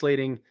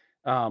legislating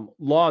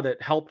law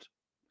that helped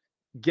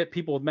get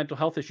people with mental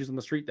health issues on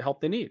the street the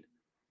help they need.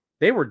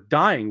 They were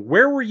dying.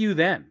 Where were you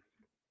then?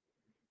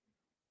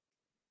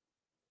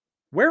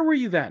 Where were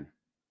you then?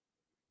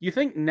 You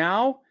think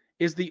now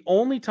is the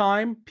only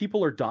time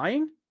people are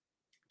dying?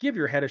 Give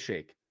your head a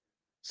shake.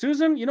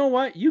 Susan, you know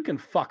what? You can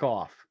fuck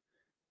off.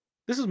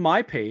 This is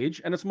my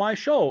page and it's my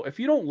show. If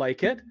you don't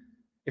like it,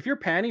 if your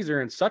panties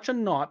are in such a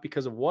knot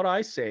because of what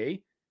I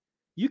say,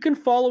 you can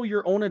follow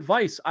your own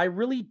advice. I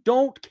really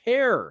don't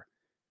care.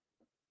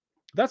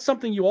 That's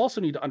something you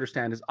also need to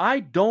understand is I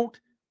don't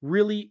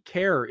really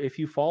care if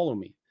you follow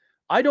me.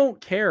 I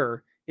don't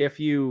care if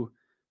you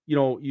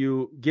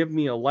give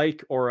me a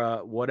like or a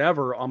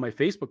whatever on my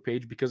Facebook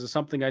page because of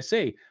something I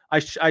say.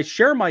 I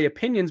share my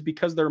opinions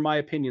because they're my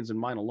opinions and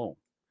mine alone.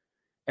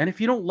 And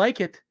if you don't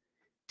like it,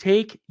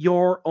 take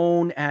your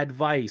own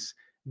advice.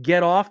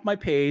 Get off my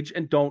page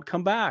and don't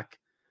come back.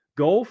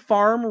 Go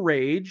farm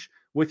rage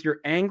with your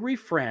angry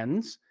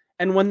friends.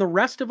 And when the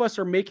rest of us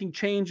are making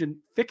change and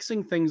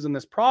fixing things in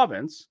this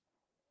province,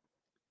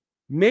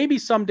 maybe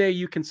someday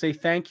you can say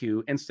thank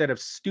you instead of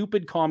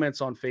stupid comments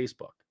on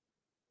Facebook.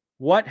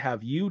 What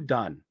have you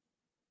done?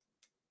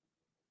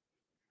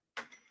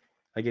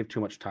 I gave too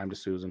much time to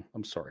Susan.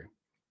 I'm sorry.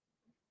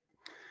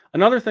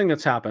 Another thing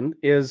that's happened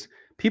is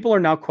people are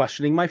now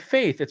questioning my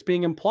faith. It's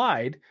being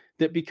implied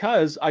that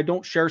because I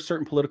don't share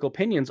certain political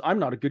opinions, I'm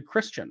not a good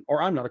Christian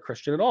or I'm not a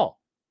Christian at all.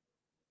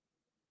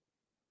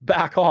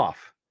 Back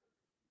off.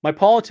 My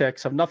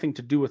politics have nothing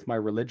to do with my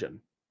religion.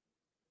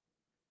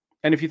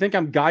 And if you think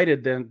I'm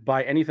guided then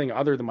by anything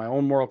other than my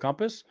own moral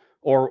compass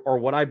or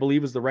what I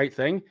believe is the right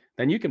thing,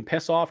 then you can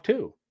piss off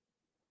too.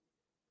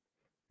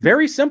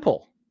 Very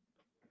simple.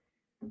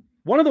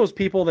 One of those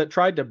people that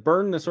tried to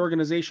burn this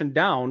organization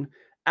down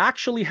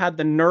actually had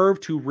the nerve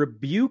to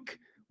rebuke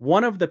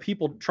one of the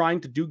people trying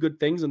to do good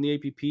things in the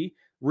APP,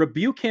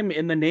 rebuke him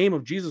in the name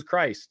of Jesus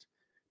Christ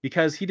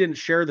because he didn't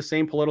share the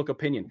same political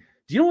opinion.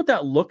 Do you know what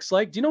that looks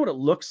like? Do you know what it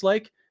looks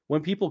like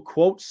when people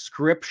quote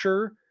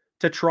scripture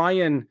to try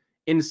and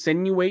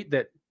insinuate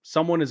that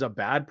someone is a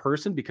bad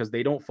person because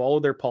they don't follow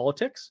their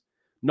politics?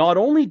 Not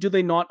only do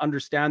they not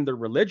understand their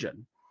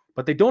religion,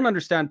 but they don't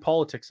understand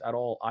politics at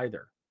all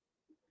either.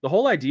 The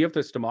whole idea of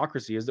this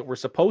democracy is that we're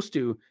supposed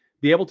to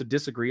be able to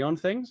disagree on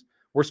things.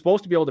 We're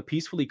supposed to be able to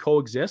peacefully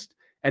coexist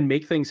and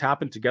make things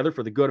happen together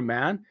for the good of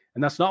man.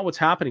 And that's not what's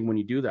happening when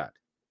you do that.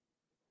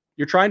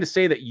 You're trying to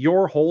say that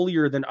you're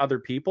holier than other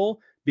people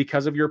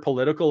because of your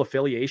political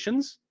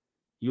affiliations.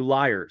 You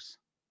liars.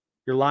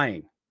 You're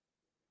lying.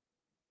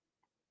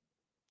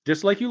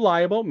 Just like you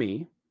lie about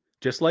me,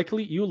 just like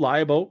you lie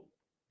about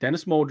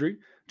Dennis Modry,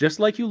 just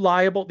like you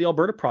lie about the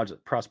Alberta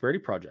Prosperity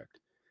Project.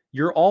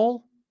 You're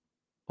all,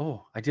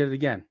 oh, I did it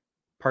again.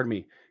 Pardon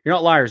me. You're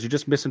not liars. You're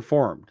just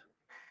misinformed.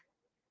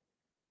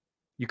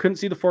 You couldn't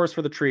see the forest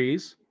for the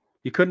trees.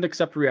 You couldn't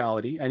accept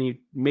reality, and you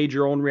made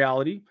your own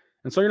reality.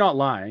 And so you're not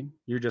lying.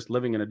 You're just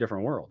living in a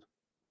different world.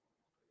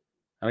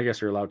 And I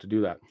guess you're allowed to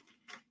do that.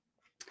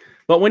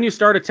 But when you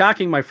start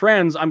attacking my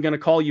friends, I'm going to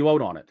call you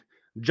out on it.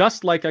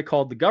 Just like I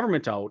called the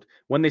government out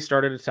when they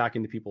started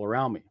attacking the people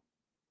around me.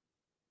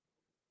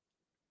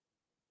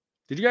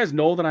 Did you guys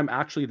know that I'm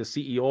actually the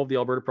CEO of the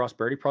Alberta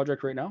Prosperity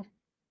Project right now?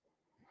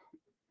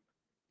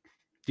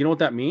 Do you know what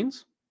that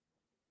means?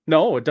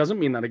 No, it doesn't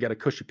mean that I get a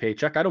cushy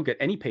paycheck. I don't get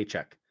any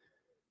paycheck.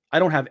 I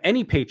don't have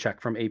any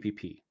paycheck from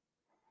APP.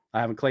 I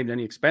haven't claimed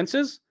any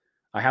expenses.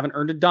 I haven't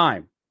earned a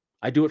dime.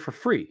 I do it for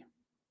free.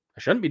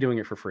 I shouldn't be doing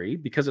it for free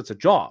because it's a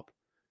job,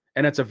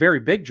 and it's a very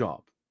big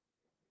job,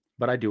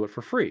 but I do it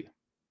for free.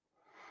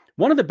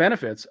 One of the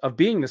benefits of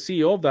being the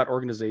CEO of that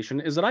organization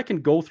is that I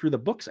can go through the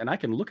books and I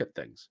can look at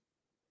things.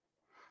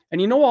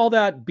 And you know all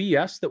that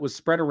BS that was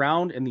spread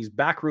around in these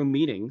backroom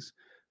meetings,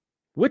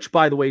 which,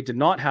 by the way, did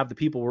not have the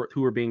people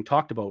who were being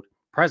talked about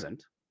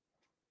present.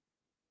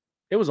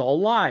 It was all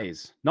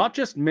lies, not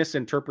just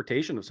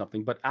misinterpretation of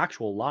something, but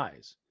actual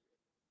lies.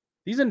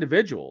 These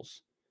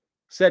individuals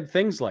said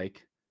things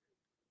like,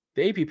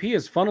 the APP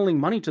is funneling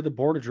money to the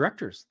board of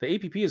directors. The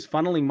APP is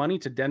funneling money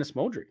to Dennis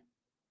Modry.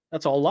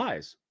 That's all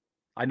lies.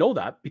 I know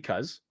that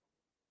because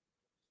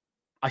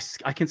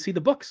I can see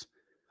the books.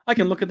 I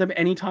can look at them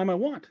anytime I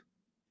want.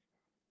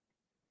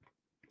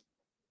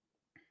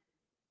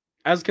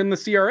 As can the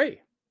CRA.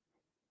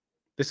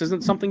 This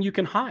isn't something you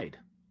can hide.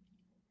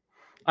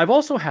 I've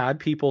also had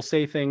people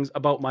say things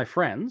about my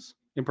friends,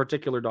 in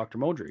particular Dr.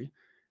 Modry,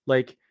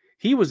 like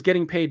he was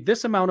getting paid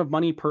this amount of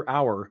money per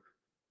hour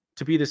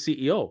to be the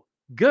CEO.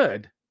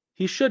 Good.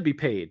 He should be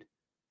paid,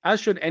 as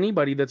should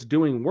anybody that's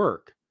doing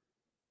work.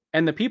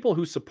 And the people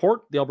who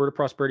support the Alberta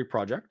Prosperity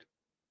Project,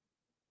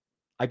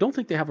 I don't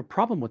think they have a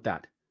problem with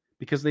that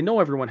because they know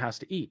everyone has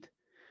to eat.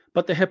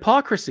 But the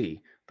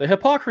hypocrisy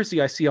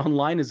I see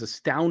online is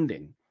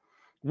astounding.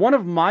 One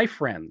of my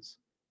friends,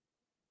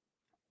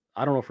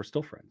 I don't know if we're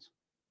still friends,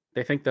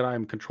 they think that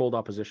I'm controlled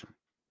opposition,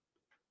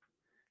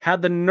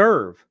 had the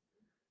nerve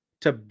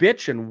to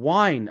bitch and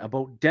whine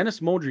about Dennis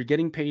Modry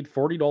getting paid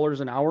 $40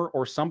 an hour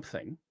or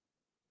something,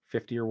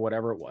 50 or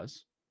whatever it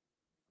was,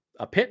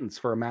 a pittance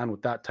for a man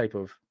with that type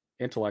of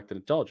intellect and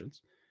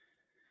intelligence.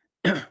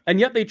 And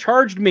yet they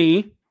charged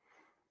me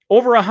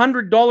over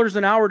 $100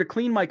 an hour to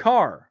clean my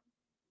car.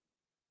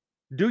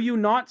 Do you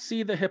not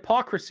see the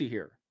hypocrisy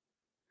here?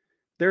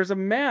 There's a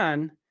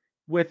man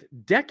with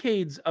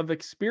decades of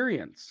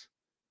experience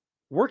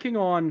working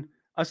on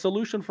a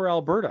solution for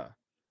Alberta,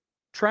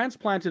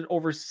 transplanted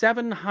over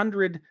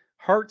 700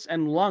 hearts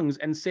and lungs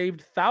and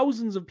saved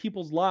thousands of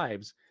people's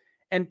lives.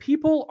 And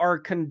people are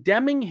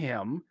condemning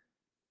him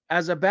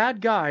as a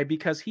bad guy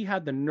because he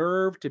had the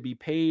nerve to be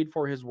paid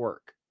for his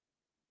work.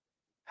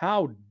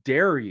 How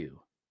dare you?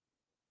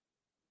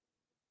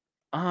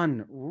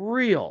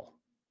 Unreal.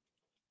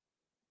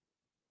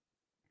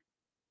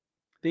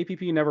 The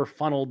APP never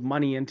funneled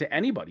money into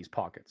anybody's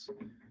pockets.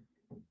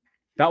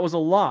 That was a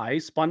lie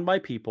spun by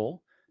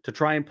people to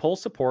try and pull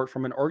support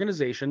from an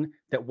organization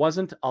that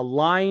wasn't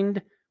aligned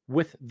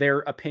with their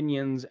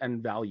opinions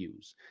and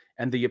values.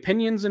 And the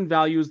opinions and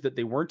values that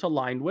they weren't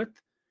aligned with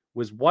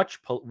was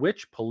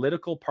which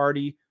political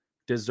party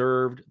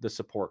deserved the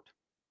support.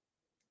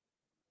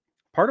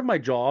 Part of my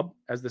job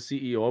as the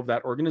CEO of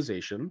that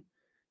organization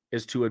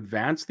is to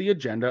advance the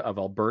agenda of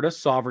Alberta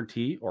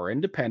sovereignty or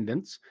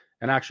independence.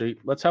 And actually,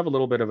 let's have a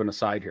little bit of an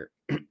aside here.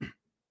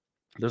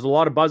 There's a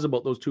lot of buzz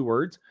about those two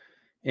words,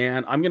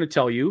 and I'm going to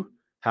tell you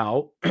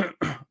how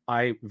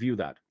I view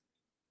that.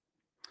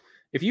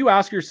 If you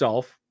ask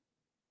yourself,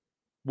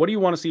 what do you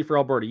want to see for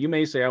Alberta? You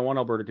may say, I want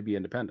Alberta to be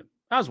independent,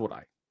 as would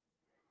I.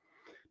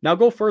 Now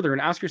go further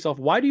and ask yourself,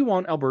 why do you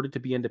want Alberta to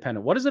be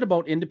independent? What is it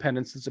about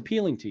independence that's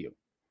appealing to you?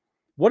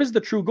 What is the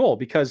true goal?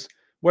 Because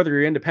whether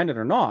you're independent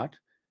or not,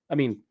 I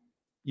mean,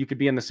 you could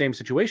be in the same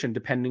situation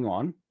depending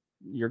on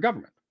your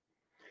government.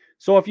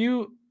 So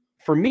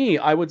for me,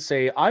 I would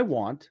say I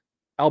want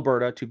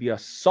Alberta to be a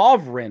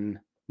sovereign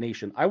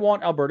nation. I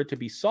want Alberta to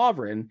be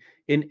sovereign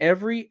in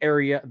every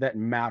area that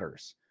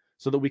matters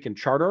so that we can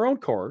chart our own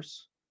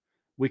course.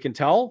 We can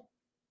tell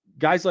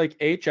guys like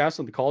AHS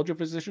and the College of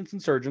Physicians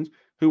and Surgeons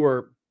who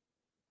are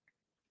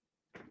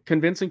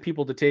convincing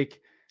people to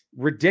take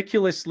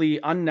ridiculously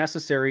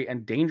unnecessary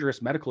and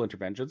dangerous medical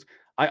interventions.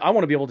 I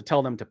want to be able to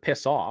tell them to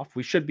piss off.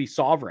 We should be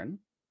sovereign.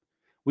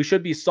 We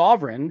should be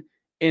sovereign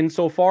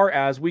insofar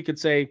as we could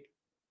say,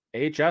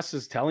 AHS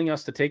is telling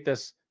us to take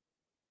this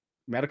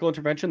medical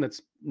intervention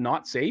that's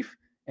not safe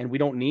and we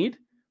don't need.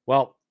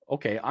 Well,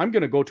 okay, I'm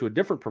going to go to a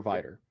different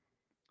provider.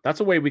 That's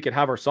a way we could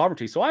have our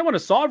sovereignty. So I want a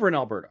sovereign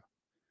Alberta.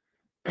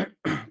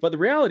 But the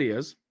reality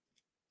is,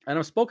 and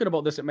I've spoken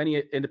about this at many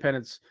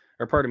independence,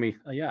 or pardon me,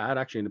 I had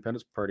actually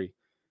Independence Party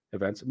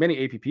events,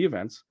 many APP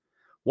events.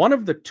 One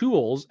of the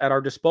tools at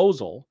our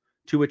disposal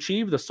to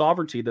achieve the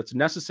sovereignty that's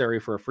necessary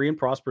for a free and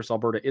prosperous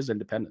Alberta is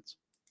independence.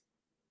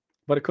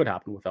 But it could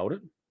happen without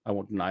it. I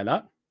won't deny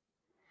that.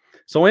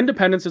 So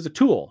independence is a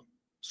tool.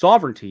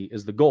 Sovereignty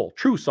is the goal,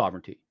 true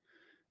sovereignty.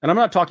 And I'm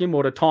not talking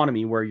about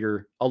autonomy where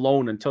you're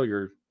alone until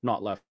you're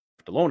not left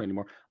alone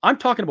anymore. I'm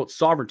talking about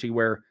sovereignty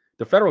where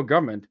the federal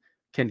government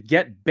can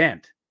get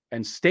bent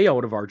and stay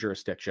out of our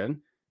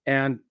jurisdiction.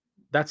 And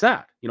that's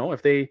that. You know,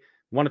 if they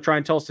want to try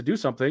and tell us to do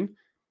something,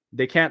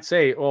 they can't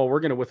say, oh,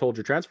 we're going to withhold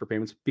your transfer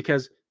payments,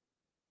 because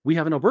we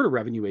have an Alberta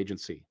Revenue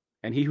Agency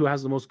and he who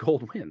has the most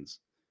gold wins.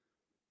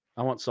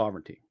 I want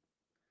sovereignty.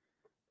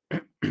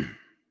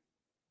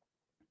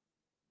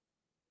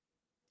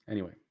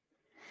 Anyway,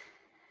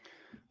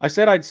 I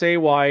said I'd say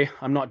why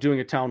I'm not doing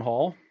a town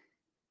hall.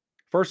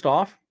 First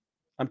off,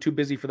 I'm too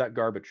busy for that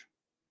garbage.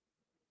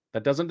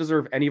 That doesn't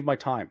deserve any of my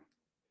time.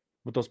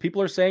 What those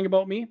people are saying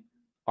about me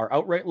are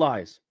outright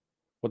lies.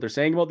 What they're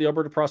saying about the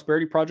Alberta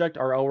Prosperity Project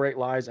are outright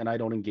lies, and I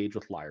don't engage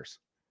with liars.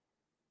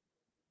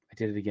 I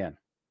did it again.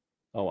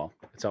 Oh, well,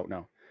 it's out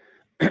now.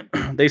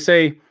 They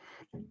say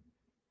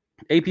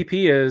APP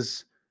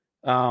is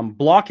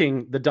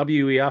blocking the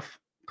WEF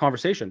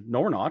conversation.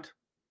 No, we're not.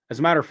 As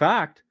a matter of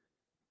fact,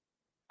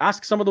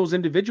 ask some of those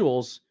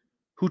individuals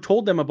who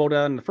told them about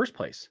it in the first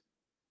place.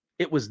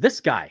 It was this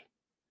guy.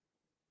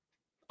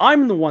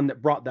 I'm the one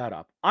that brought that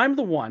up. I'm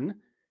the one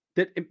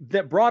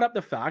that brought up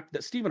the fact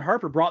that Stephen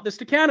Harper brought this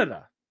to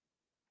Canada.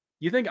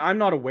 You think I'm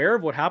not aware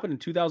of what happened in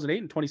 2008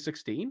 and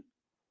 2016?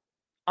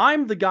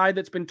 I'm the guy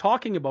that's been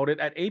talking about it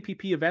at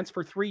APP events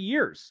for 3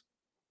 years.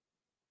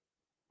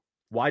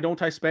 Why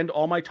don't I spend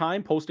all my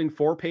time posting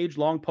 4-page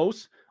long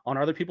posts on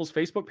other people's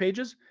Facebook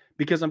pages?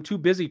 Because I'm too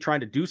busy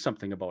trying to do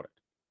something about it.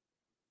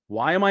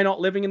 Why am I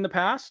not living in the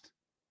past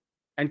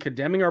and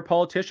condemning our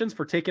politicians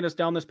for taking us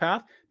down this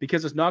path?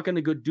 Because it's not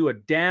going to do a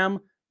damn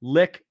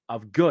lick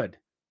of good.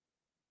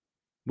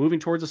 Moving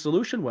towards a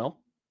solution will.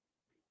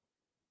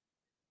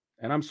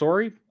 And I'm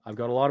sorry, I've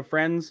got a lot of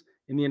friends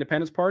in the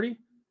Independence Party,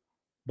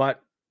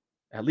 but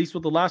at least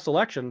with the last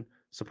election,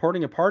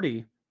 supporting a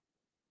party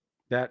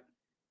that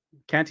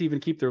can't even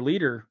keep their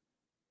leader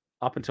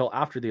up until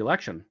after the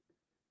election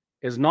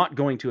is not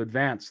going to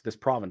advance this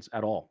province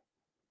at all.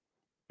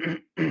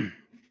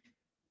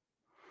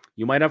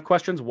 You might have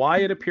questions why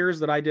it appears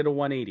that I did a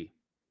 180.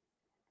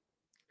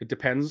 It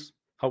depends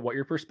what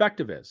your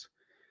perspective is.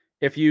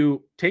 If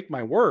you take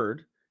my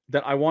word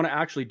that I want to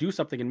actually do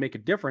something and make a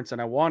difference,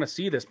 and I want to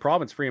see this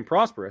province free and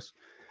prosperous,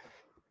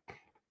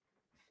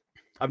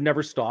 I've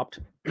never stopped.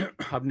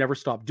 I've never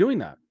stopped doing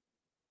that.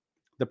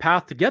 The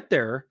path to get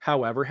there,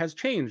 however, has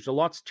changed. A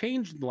lot's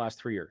changed in the last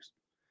 3 years.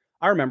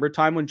 I remember a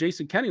time when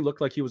Jason Kenney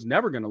looked like he was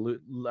never going to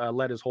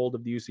let his hold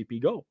of the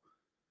UCP go.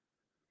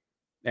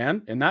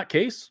 And in that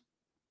case,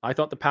 I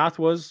thought the path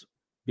was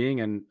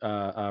being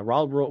a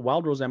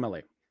Wildrose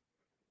MLA.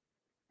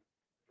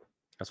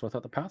 That's what I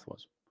thought the path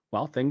was.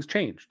 Well, things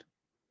changed.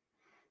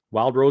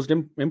 Wildrose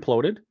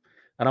imploded.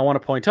 And I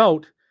want to point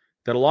out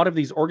that a lot of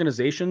these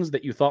organizations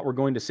that you thought were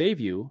going to save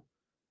you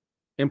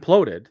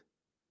imploded.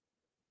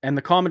 And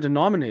the common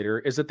denominator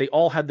is that they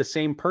all had the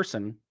same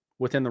person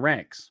within the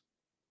ranks,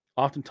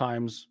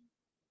 oftentimes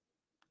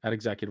at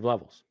executive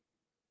levels.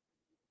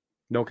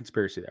 No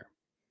conspiracy there.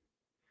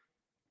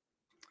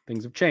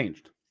 Things have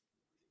changed.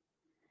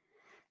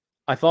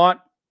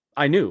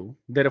 I knew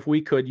that if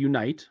we could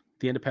unite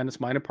the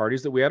independence-minded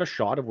parties that we had a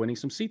shot of winning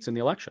some seats in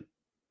the election.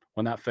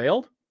 When that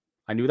failed,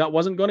 I knew that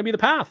wasn't going to be the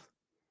path.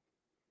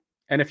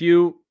 And if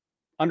you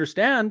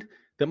understand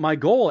that my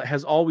goal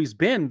has always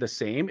been the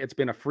same, it's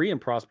been a free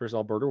and prosperous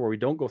Alberta where we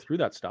don't go through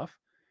that stuff,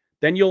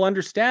 then you'll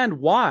understand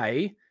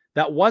why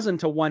that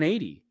wasn't a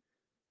 180.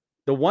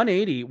 The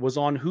 180 was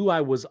on who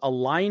I was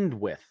aligned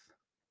with.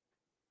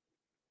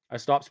 I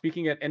stopped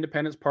speaking at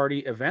Independence Party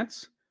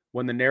events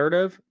when the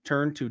narrative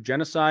turned to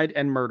genocide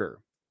and murder.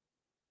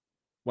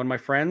 When my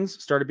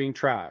friends started being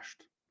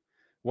trashed.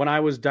 When I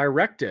was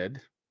directed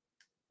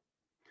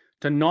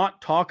to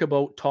not talk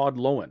about Todd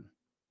Lowen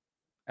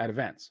at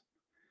events.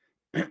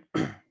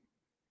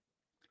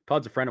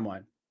 Todd's a friend of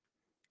mine.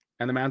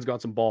 And the man's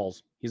got some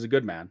balls. He's a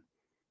good man.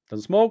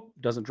 Doesn't smoke,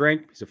 doesn't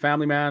drink. He's a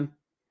family man.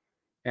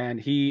 And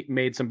he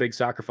made some big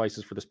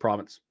sacrifices for this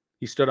province.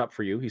 He stood up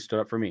for you. He stood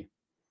up for me.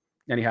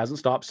 And he hasn't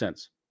stopped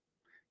since.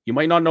 You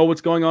might not know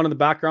what's going on in the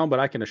background, but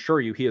I can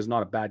assure you he is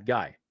not a bad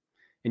guy.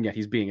 And yet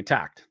he's being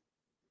attacked,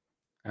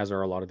 as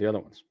are a lot of the other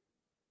ones.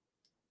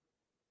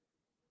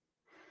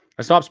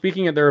 I stopped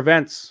speaking at their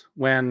events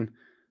when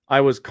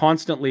I was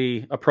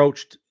constantly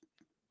approached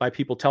by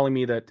people telling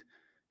me that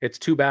it's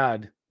too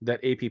bad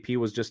that APP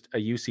was just a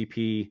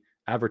UCP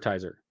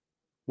advertiser,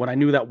 when I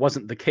knew that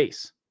wasn't the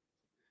case.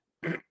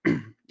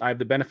 I have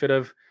the benefit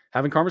of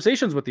having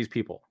conversations with these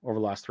people over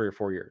the last 3 or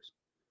 4 years.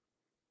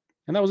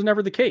 And that was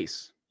never the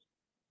case.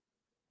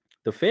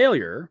 The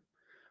failure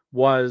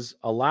was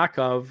a lack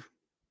of,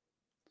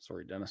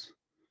 sorry, Dennis.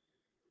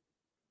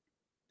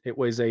 It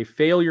was a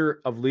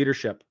failure of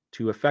leadership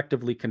to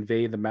effectively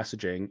convey the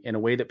messaging in a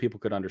way that people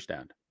could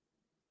understand.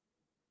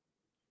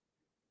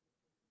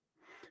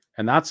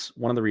 And that's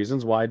one of the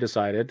reasons why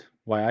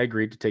I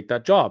agreed to take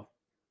that job,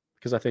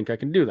 because I think I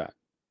can do that.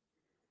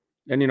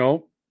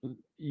 And,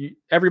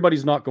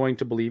 everybody's not going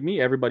to believe me.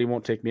 Everybody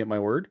won't take me at my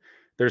word.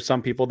 There's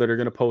some people that are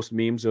going to post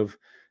memes of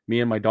me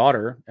and my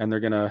daughter, and they're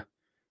going to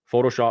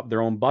Photoshop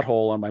their own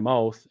butthole on my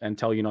mouth and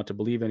tell you not to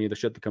believe any of the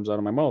shit that comes out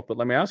of my mouth. But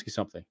let me ask you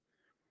something.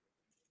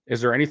 Is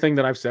there anything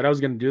that I've said I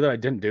was going to do that I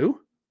didn't do?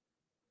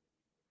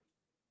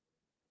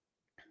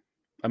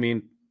 I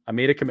mean, I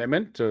made a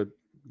commitment to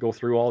go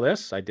through all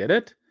this. I did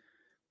it.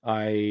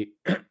 I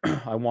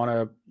want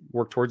to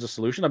work towards a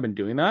solution. I've been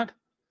doing that.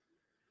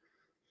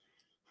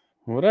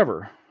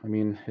 Whatever. I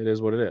mean, it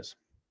is what it is.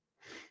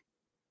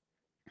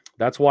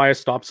 That's why I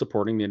stopped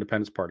supporting the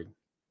Independence Party.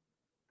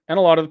 And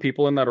a lot of the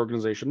people in that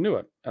organization knew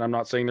it. And I'm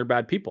not saying they're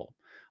bad people.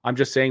 I'm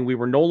just saying we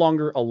were no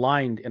longer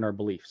aligned in our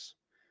beliefs.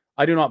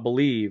 I do not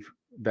believe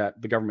that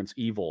the government's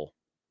evil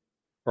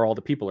or all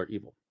the people are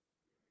evil.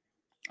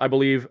 I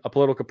believe a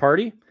political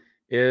party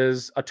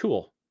is a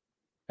tool,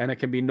 and it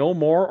can be no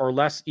more or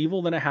less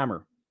evil than a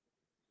hammer.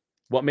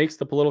 What makes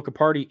the political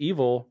party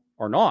evil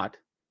or not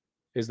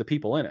is the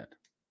people in it.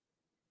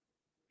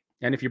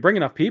 And if you bring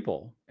enough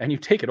people and you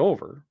take it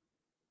over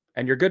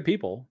and you're good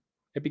people,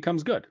 it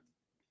becomes good.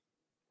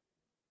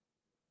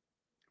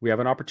 We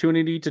have an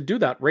opportunity to do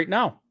that right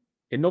now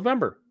in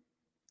November.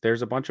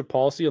 There's a bunch of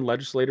policy and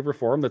legislative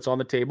reform that's on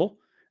the table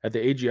at the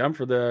AGM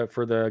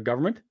for the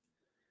government.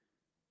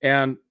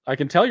 And I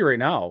can tell you right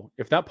now,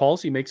 if that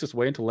policy makes its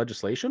way into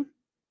legislation,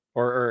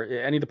 or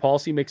any of the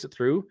policy makes it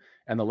through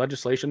and the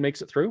legislation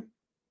makes it through,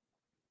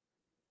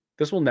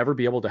 this will never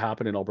be able to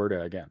happen in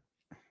Alberta again.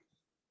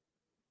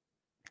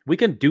 We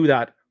can do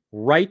that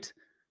right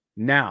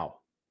now.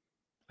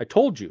 I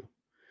told you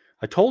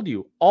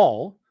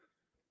all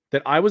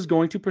that I was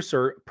going to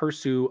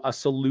pursue a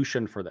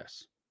solution for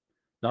this.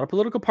 Not a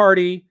political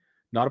party,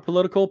 not a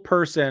political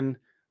person,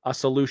 a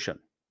solution.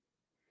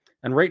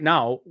 And right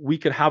now, we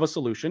could have a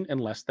solution in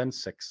less than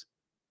 6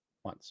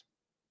 months.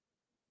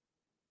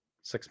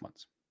 6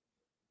 months.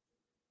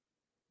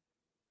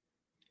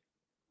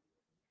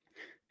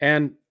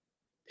 And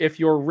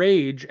if your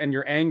rage and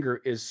your anger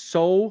is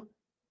so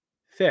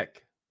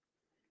thick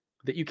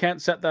that you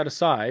can't set that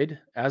aside,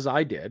 as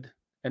I did,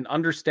 and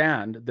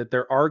understand that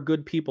there are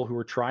good people who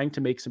are trying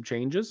to make some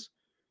changes,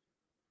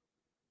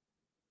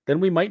 then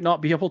we might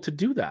not be able to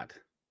do that.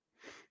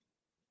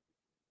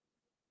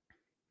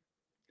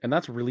 And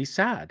that's really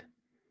sad.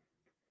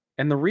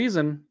 And the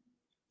reason,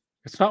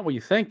 it's not what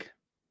you think.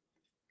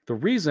 The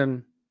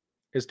reason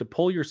is to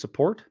pull your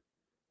support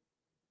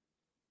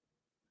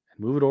and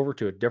move it over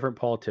to a different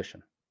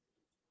politician.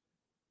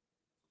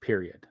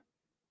 Period.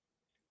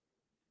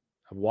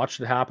 I've watched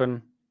it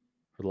happen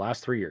for the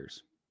last 3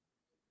 years.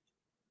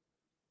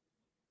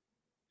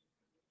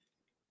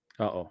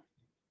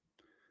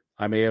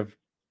 I may have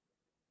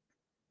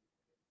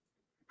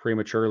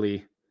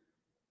prematurely,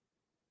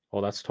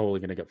 that's totally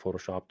going to get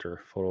photoshopped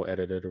or photo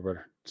edited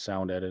or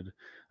sound edited.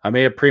 I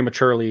may have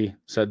prematurely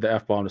said the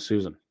F-bomb to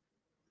Susan.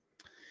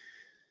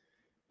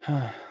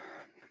 I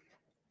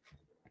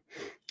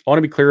want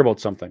to be clear about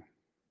something.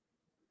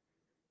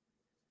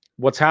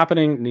 What's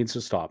happening needs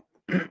to stop.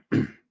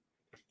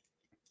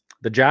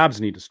 The jabs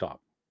need to stop.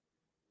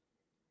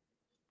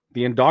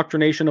 The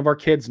indoctrination of our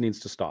kids needs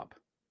to stop.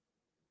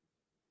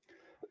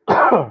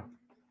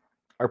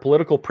 Our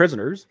political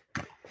prisoners,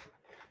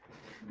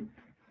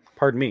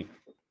 pardon me,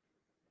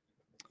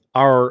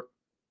 Our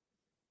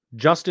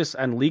justice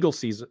and legal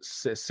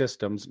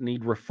systems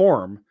need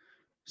reform,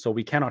 so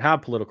we cannot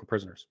have political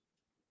prisoners.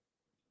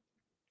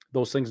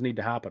 Those things need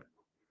to happen.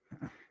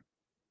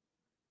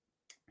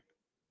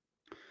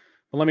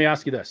 But let me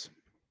ask you this.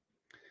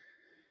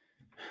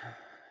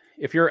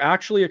 If you're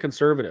actually a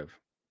conservative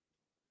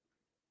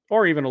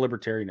or even a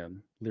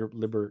libertarian,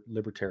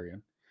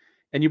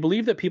 and you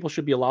believe that people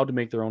should be allowed to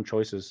make their own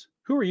choices,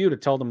 who are you to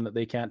tell them that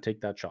they can't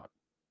take that shot?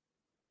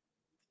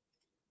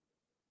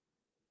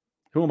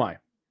 Who am I?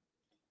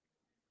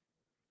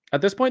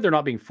 At this point, they're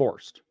not being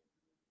forced.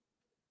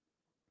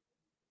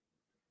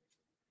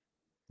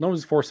 No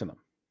one's forcing them.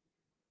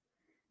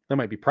 They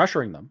might be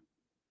pressuring them.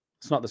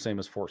 It's not the same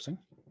as forcing.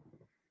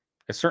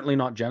 It's certainly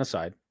not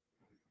genocide.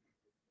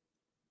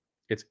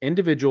 It's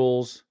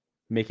individuals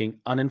making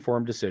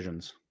uninformed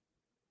decisions.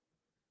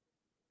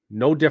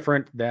 No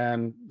different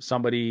than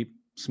somebody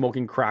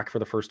smoking crack for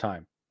the first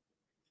time.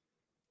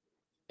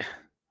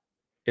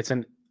 It's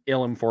an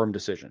ill-informed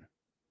decision.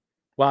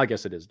 Well, I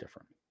guess it is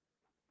different.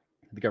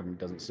 The government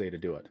doesn't say to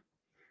do it.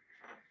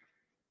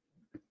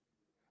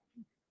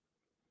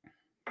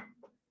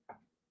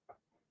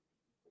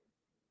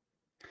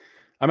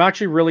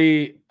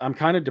 I'm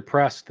kind of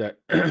depressed that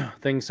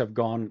things have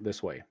gone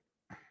this way.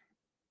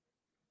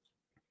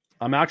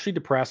 I'm actually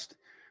depressed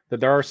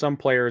that there are some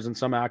players and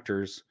some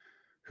actors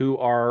who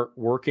are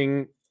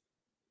working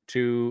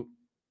to,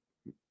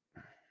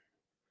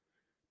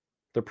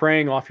 they're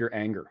preying off your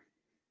anger.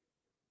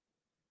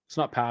 It's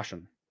not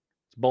passion,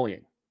 it's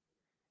bullying.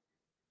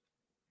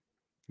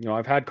 You know,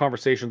 I've had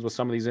conversations with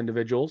some of these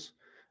individuals,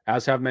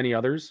 as have many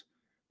others,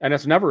 and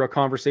it's never a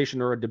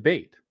conversation or a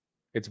debate.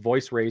 It's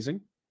voice raising.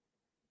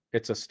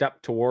 It's a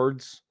step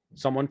towards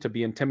someone to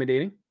be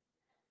intimidating.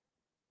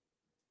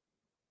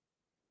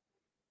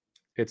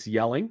 It's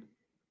yelling.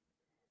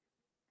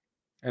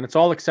 And it's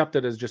all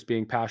accepted as just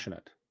being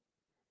passionate.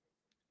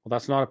 Well,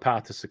 that's not a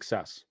path to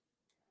success.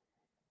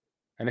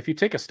 And if you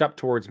take a step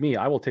towards me,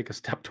 I will take a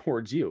step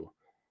towards you.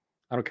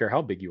 I don't care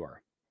how big you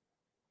are.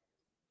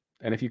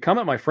 And if you come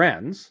at my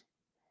friends,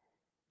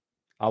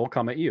 I will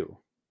come at you.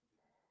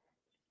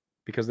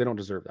 Because they don't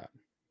deserve that.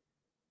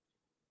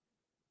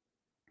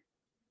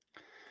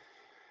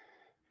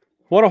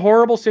 What a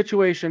horrible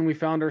situation we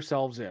found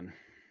ourselves in.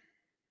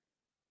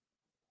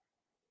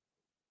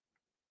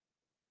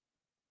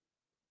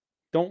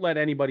 Don't let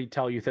anybody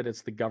tell you that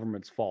it's the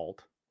government's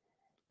fault.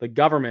 The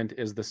government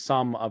is the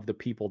sum of the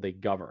people they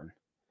govern.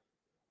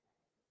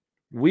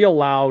 We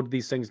allowed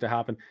these things to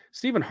happen.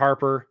 Stephen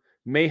Harper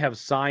may have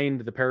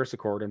signed the Paris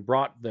Accord and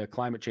brought the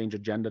climate change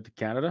agenda to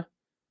Canada.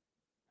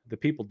 The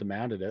people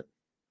demanded it.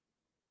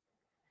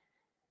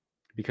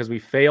 Because we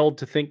failed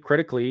to think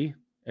critically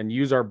and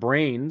use our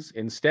brains.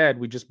 Instead,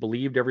 we just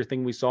believed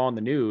everything we saw on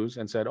the news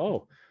and said,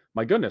 oh,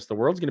 my goodness, the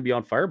world's going to be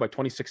on fire by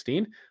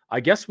 2016. I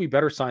guess we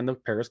better sign the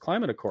Paris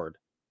Climate Accord.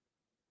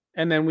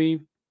 And then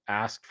we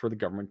asked for the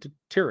government to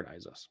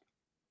tyrannize us.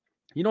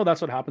 You know,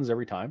 that's what happens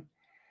every time.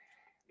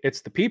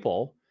 It's the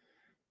people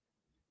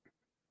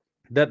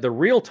that the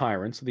real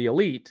tyrants, the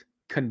elite,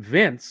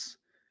 convince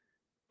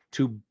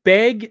to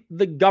beg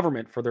the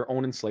government for their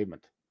own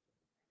enslavement.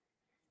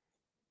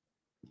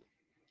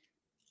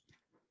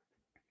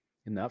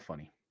 Isn't that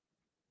funny?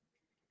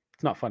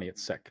 It's not funny,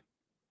 it's sick.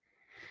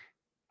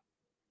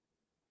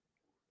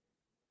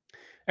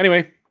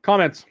 Anyway,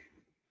 comments.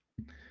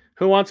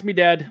 Who wants me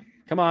dead?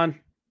 Come on,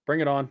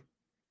 bring it on.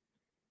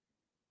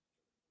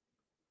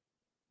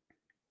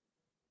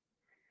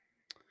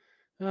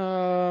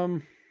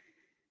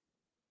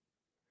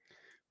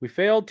 We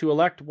failed to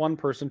elect one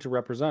person to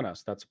represent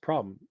us. That's a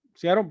problem.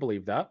 See, I don't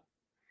believe that.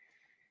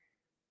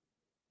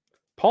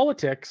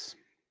 Politics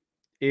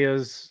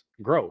is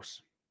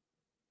gross.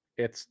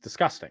 It's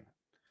disgusting.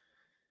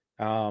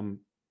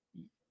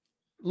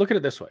 Look at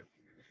it this way.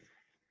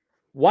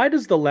 Why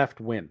does the left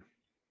win?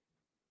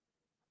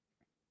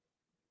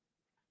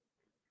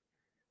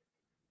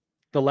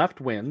 The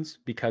left wins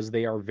because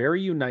they are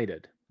very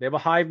united. They have a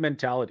hive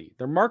mentality.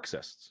 They're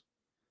Marxists.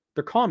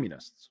 They're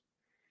communists.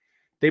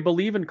 They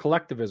believe in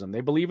collectivism.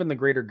 They believe in the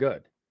greater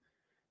good.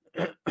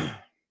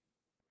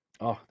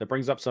 Oh, that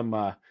brings up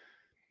some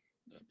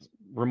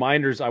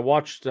reminders. I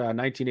watched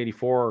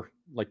 1984,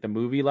 like the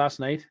movie last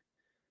night.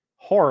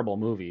 Horrible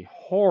movie.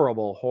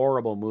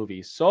 Horrible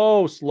movie.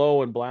 So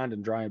slow and bland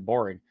and dry and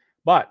boring,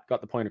 but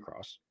got the point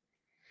across.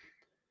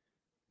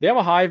 They have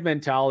a hive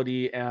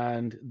mentality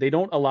and they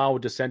don't allow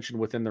dissension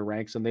within their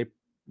ranks, and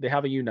they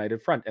have a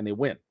united front and they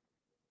win.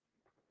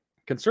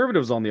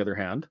 Conservatives, on the other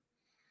hand,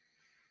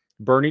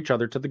 burn each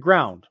other to the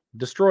ground,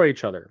 destroy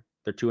each other.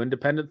 They're too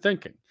independent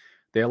thinking.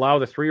 They allow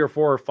the 3 or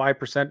 4 or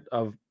 5%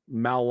 of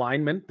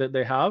malalignment that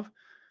they have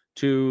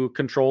to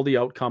control the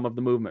outcome of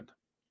the movement.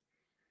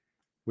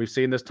 We've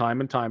seen this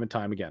time and time and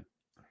time again.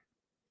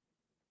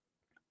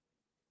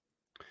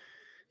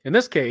 In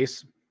this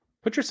case,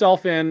 put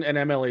yourself in an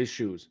MLA's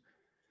shoes.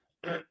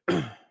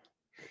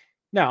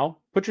 Now,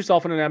 put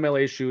yourself in an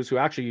MLA's shoes who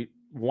actually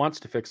wants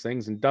to fix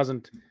things and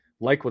doesn't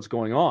like what's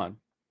going on.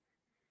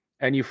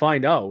 And you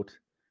find out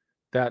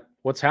that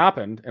what's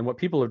happened and what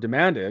people have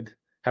demanded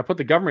have put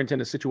the government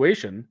in a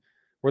situation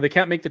where they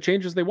can't make the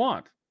changes they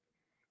want.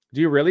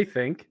 Do you really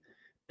think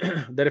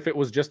that if it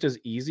was just as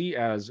easy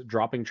as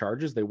dropping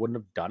charges, they wouldn't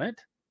have done it?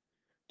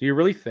 Do you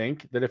really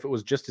think that if it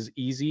was just as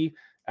easy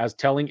as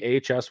telling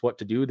AHS what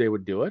to do, they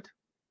would do it?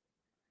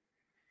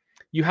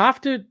 You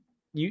have to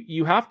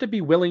you have to be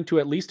willing to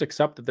at least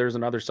accept that there's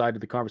another side to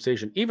the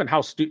conversation, even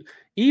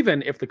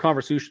if the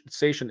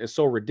conversation is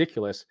so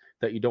ridiculous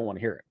that you don't want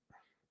to hear it.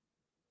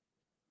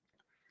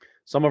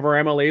 Some of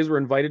our MLAs were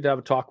invited to have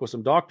a talk with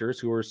some doctors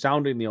who were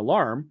sounding the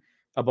alarm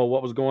about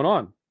what was going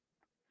on.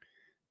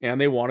 And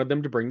they wanted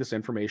them to bring this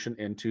information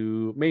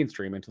into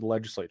mainstream, into the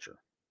legislature.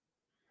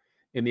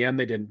 In the end,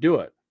 they didn't do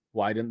it.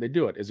 Why didn't they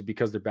do it? Is it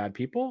because they're bad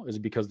people? Is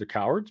it because they're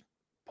cowards?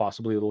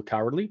 Possibly a little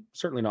cowardly.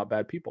 Certainly not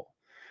bad people.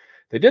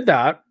 They did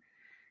that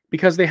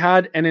because they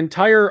had an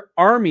entire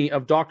army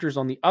of doctors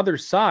on the other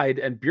side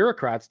and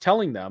bureaucrats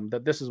telling them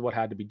that this is what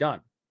had to be done.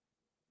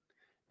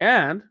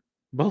 And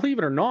believe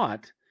it or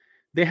not,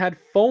 they had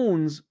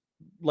phone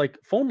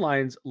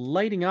lines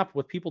lighting up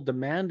with people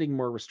demanding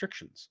more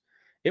restrictions.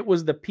 It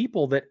was the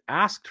people that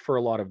asked for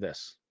a lot of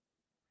this.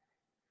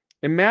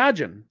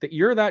 Imagine that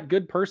you're that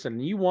good person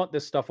and you want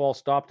this stuff all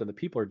stopped and the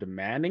people are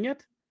demanding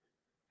it.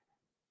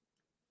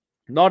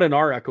 Not in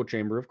our echo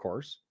chamber, of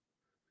course,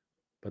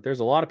 but there's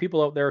a lot of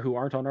people out there who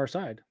aren't on our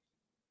side.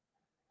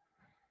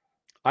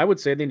 I would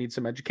say they need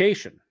some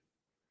education.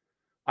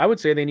 I would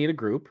say they need a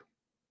group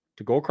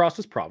to go across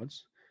this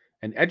province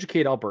and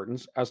educate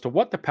Albertans as to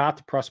what the path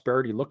to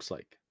prosperity looks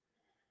like.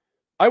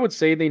 I would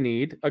say they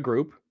need a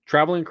group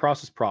traveling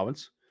across this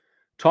province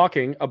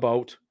talking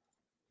about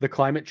the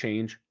climate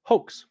change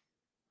hoax.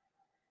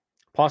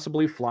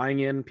 Possibly flying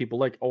in people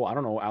like,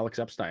 Alex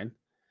Epstein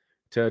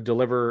to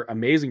deliver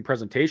amazing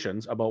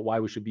presentations about why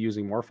we should be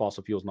using more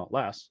fossil fuels, not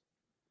less.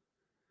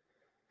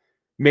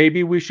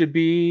 Maybe we should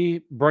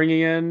be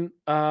bringing in,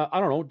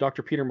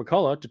 Dr. Peter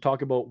McCullough to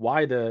talk about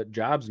why the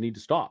jabs need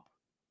to stop.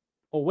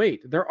 Oh,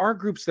 wait, there are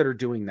groups that are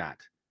doing that.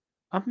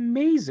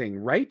 Amazing,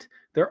 right?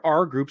 There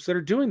are groups that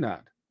are doing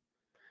that.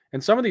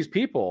 And some of these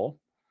people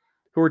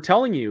who are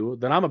telling you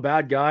that I'm a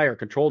bad guy or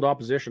controlled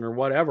opposition or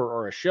whatever,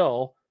 or a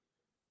shill,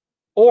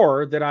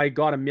 or that I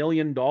got $1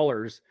 million,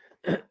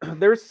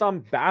 there's some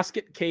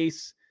basket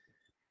case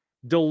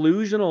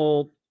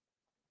delusional.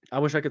 I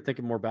wish I could think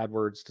of more bad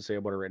words to say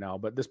about it right now,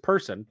 but this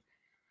person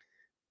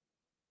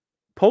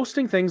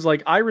posting things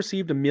like, I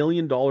received $1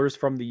 million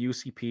from the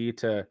UCP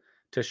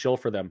to shill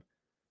for them.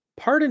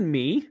 Pardon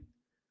me?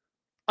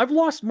 I've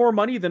lost more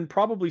money than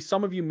probably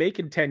some of you make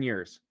in 10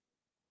 years.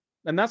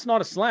 And that's not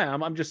a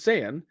slam. I'm just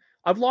saying,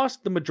 I've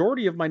lost the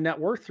majority of my net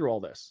worth through all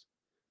this.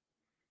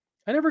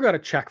 I never got a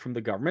check from the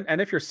government. And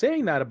if you're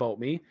saying that about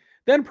me,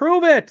 then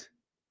prove it.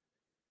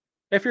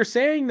 If you're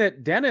saying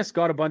that Dennis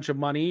got a bunch of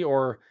money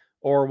or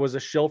was a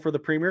shill for the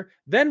premier,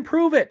 then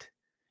prove it.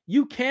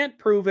 You can't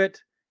prove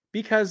it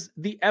because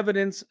the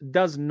evidence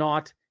does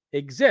not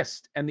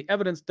exist. And the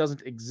evidence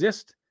doesn't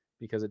exist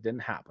because it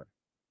didn't happen.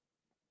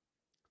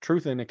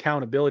 Truth and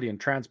accountability and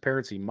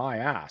transparency, my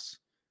ass.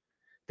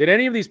 Did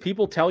any of these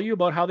people tell you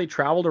about how they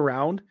traveled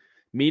around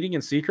meeting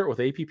in secret with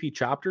APP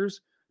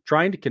chapters,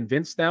 trying to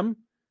convince them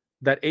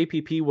that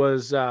APP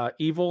was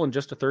evil and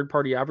just a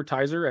third-party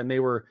advertiser, and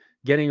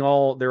they're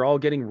all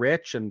getting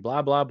rich and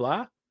blah, blah,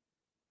 blah?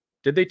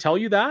 Did they tell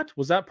you that?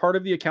 Was that part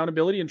of the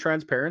accountability and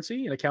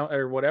transparency and account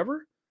or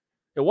whatever?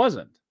 It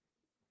wasn't.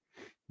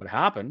 But it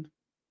happened.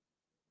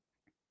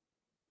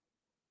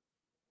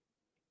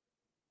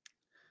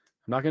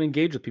 I'm not going to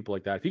engage with people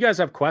like that. If you guys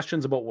have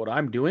questions about what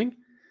I'm doing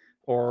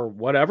or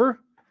whatever,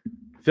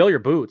 fill your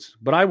boots.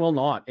 But I will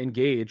not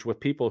engage with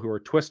people who are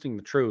twisting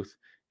the truth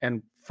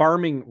and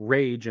farming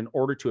rage in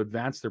order to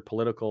advance their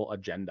political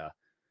agenda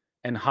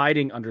and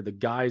hiding under the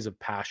guise of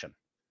passion.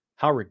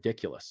 How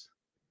ridiculous.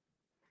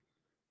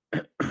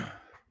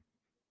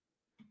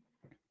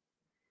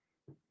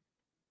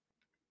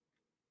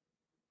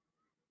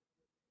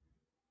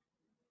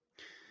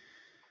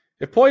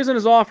 If poison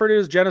is offered, it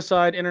is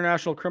genocide.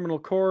 International Criminal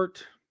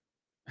Court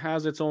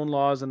has its own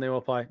laws and they will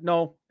apply.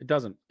 No, it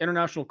doesn't.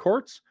 International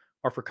courts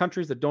are for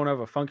countries that don't have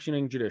a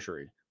functioning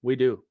judiciary. We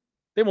do.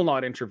 They will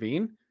not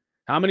intervene.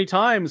 How many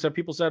times have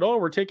people said,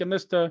 we're taking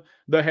this to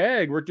The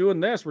Hague, we're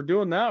doing this, we're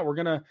doing that, we're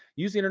going to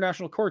use the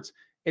international courts?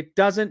 It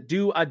doesn't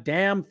do a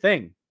damn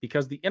thing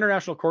because the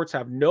international courts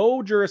have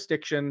no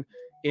jurisdiction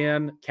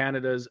in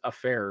Canada's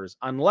affairs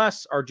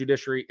unless our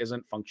judiciary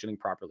isn't functioning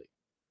properly.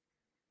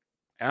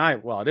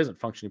 And it isn't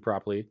functioning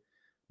properly,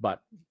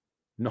 but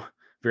no,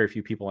 very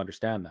few people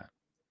understand that.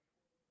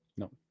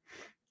 No.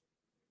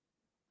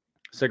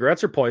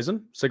 Cigarettes are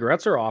poison.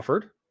 Cigarettes are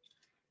offered.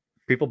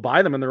 People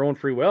buy them in their own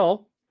free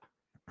will.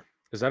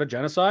 Is that a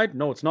genocide?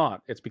 No, it's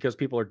not. It's because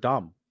people are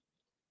dumb.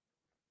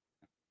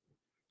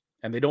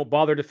 And they don't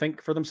bother to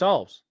think for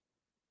themselves.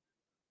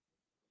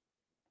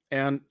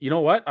 And you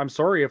know what? I'm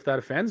sorry if that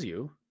offends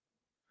you.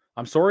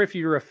 I'm sorry if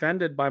you're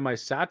offended by my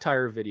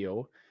satire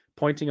video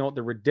pointing out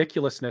the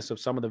ridiculousness of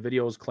some of the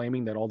videos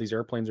claiming that all these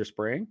airplanes are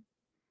spraying.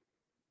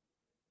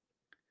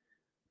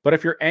 But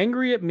if you're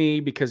angry at me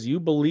because you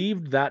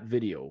believed that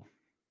video,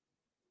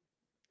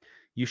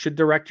 you should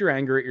direct your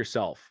anger at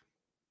yourself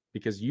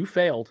because you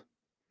failed.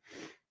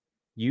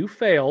 You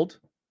failed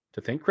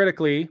to think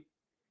critically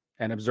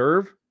and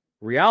observe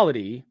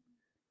reality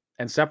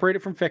and separate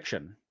it from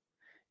fiction.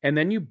 And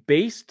then you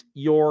based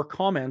your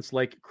comments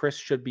like Chris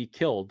should be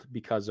killed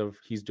because of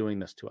he's doing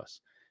this to us.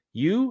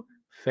 You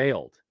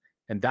failed.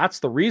 And that's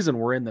the reason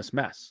we're in this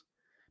mess.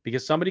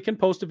 Because somebody can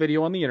post a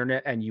video on the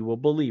internet and you will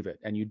believe it.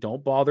 And you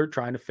don't bother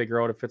trying to figure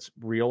out if it's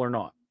real or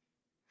not.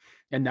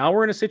 And now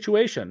we're in a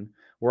situation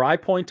where I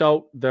point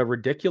out the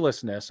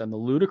ridiculousness and the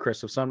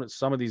ludicrous of some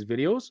of these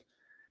videos.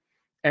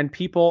 And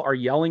people are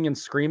yelling and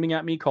screaming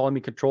at me, calling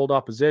me controlled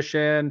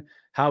opposition.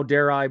 How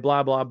dare I,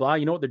 blah, blah, blah.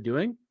 You know what they're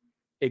doing?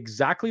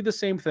 Exactly the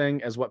same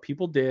thing as what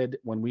people did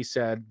when we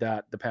said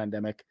that the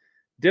pandemic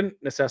didn't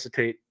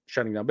necessitate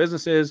shutting down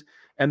businesses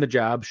and the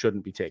jab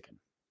shouldn't be taken.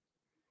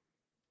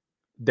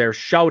 They're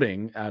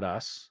shouting at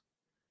us,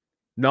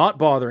 not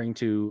bothering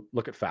to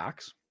look at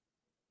facts,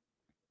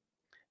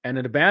 and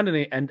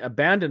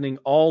abandoning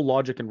all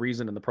logic and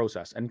reason in the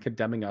process and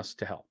condemning us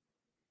to hell.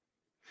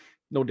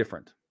 No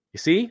different. You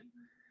see,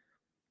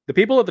 the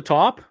people at the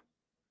top,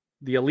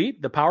 the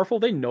elite, the powerful,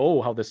 they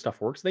know how this stuff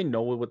works. They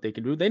know what they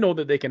can do. They know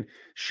that they can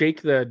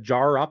shake the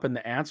jar up and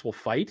the ants will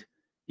fight,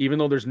 even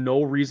though there's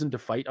no reason to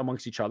fight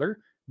amongst each other.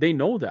 They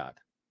know that.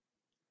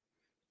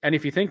 And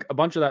if you think a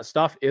bunch of that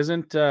stuff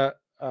isn't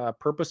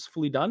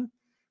purposefully done,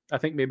 I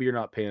think maybe you're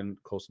not paying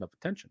close enough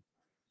attention.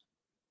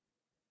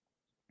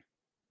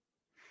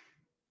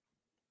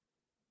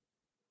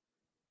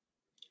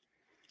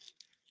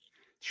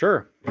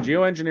 Sure,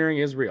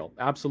 geoengineering is real.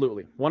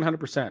 Absolutely.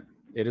 100%.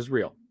 It is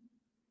real.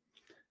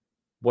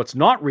 What's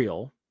not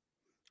real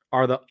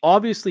are the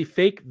obviously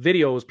fake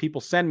videos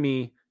people send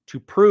me to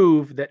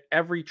prove that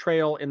every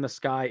trail in the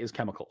sky is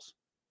chemicals.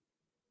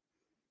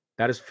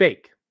 That is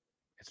fake.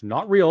 It's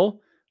not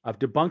real. I've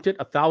debunked it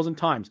 1,000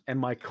 times. And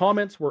my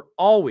comments were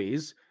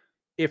always,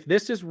 if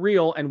this is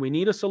real and we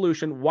need a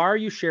solution, why are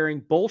you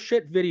sharing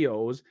bullshit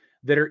videos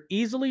that are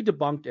easily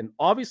debunked and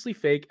obviously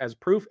fake as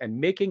proof and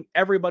making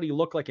everybody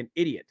look like an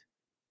idiot?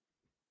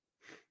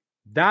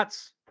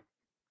 That's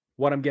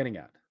what I'm getting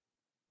at.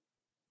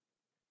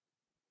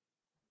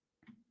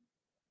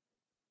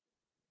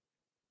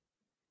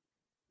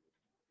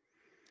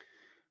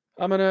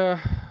 I'm gonna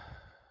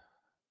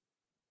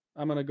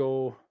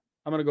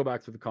go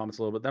back to the comments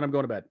a little bit. Then I'm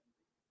going to bed.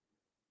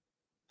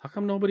 How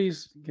come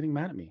nobody's getting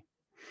mad at me?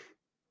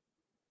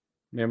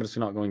 Maybe I'm just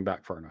not going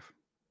back far enough.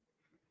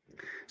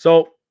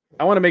 So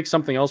I want to make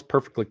something else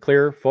perfectly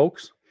clear,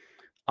 folks.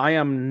 I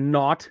am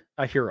not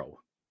a hero.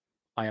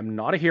 I am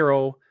not a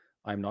hero.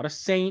 I'm not a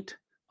saint.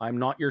 I'm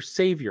not your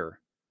savior.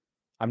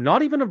 I'm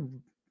not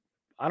even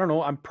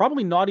I'm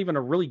probably not even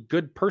a really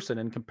good person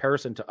in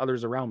comparison to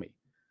others around me.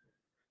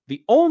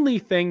 The only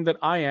thing that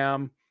I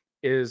am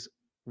is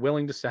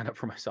willing to stand up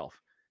for myself.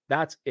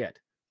 That's it.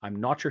 I'm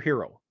not your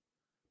hero.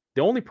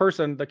 The only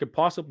person that could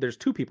possibly, there's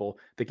two people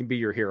that can be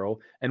your hero,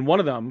 and one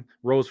of them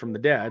rose from the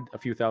dead a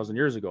few thousand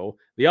years ago.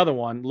 The other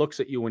one looks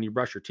at you when you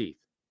brush your teeth.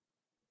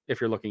 If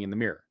you're looking in the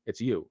mirror,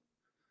 it's you.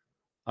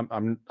 I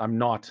am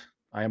not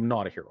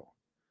a hero.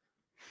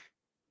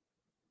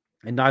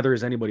 And neither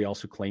is anybody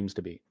else who claims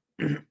to be.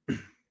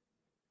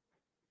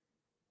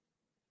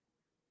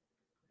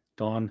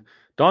 Dawn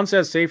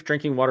says safe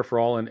drinking water for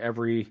all in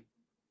every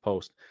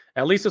post.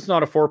 At least it's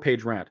not a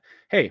 4-page rant.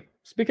 Hey,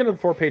 speaking of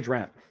the 4-page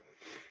rant,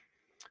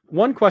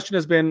 one question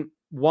has been,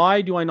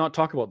 why do I not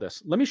talk about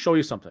this? Let me show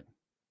you something.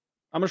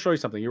 I'm going to show you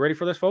something. You ready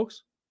for this,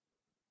 folks?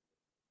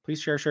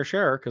 Please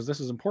share, because this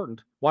is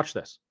important. Watch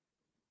this.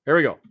 Here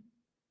we go.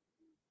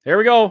 Here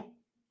we go.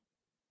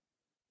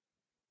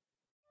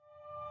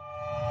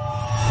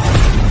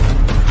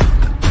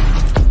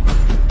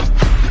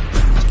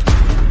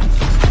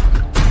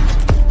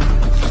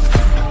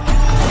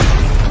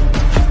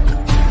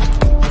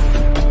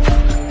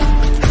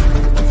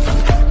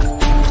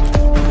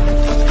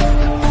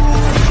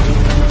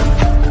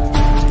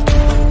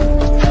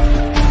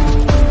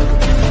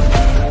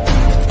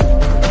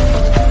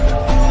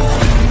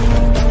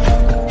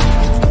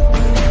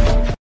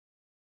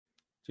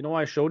 You know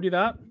why I showed you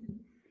that?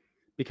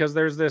 Because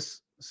there's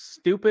this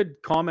stupid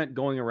comment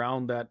going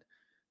around that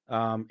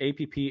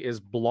APP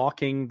is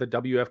blocking the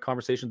WF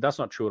conversation. That's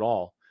not true at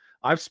all.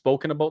 I've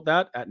spoken about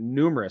that at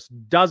numerous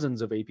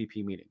dozens of APP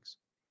meetings.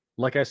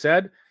 Like I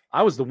said,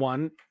 I was the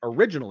one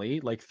originally,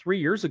 like 3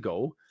 years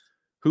ago,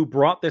 who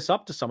brought this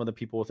up to some of the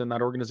people within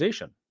that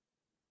organization.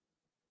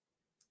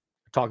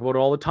 I talk about it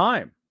all the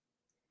time.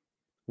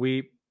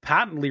 We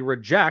patently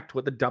reject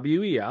what the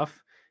WEF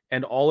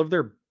and all of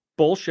their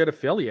bullshit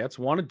affiliates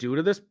want to do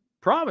to this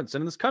province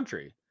and in this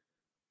country.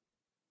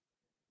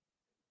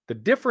 The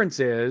difference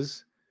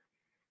is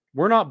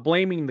we're not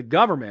blaming the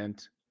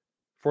government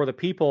for the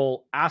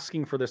people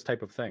asking for this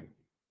type of thing.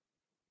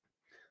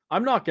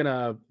 I'm not going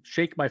to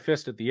shake my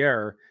fist at the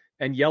air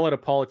and yell at a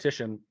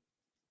politician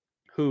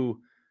who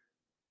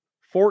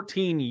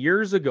 14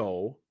 years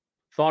ago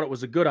thought it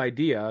was a good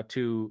idea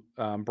to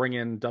bring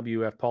in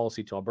WF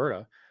policy to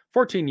Alberta.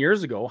 14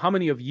 years ago, how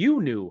many of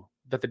you knew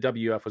that the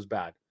WF was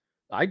bad?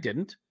 I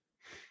didn't.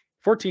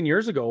 14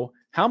 years ago,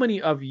 how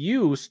many of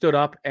you stood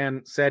up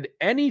and said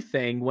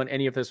anything when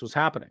any of this was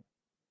happening?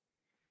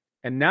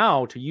 And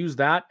now to use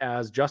that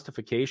as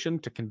justification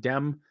to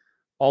condemn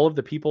all of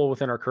the people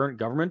within our current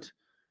government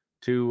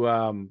to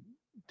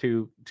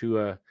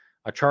a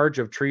charge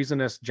of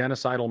treasonous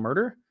genocidal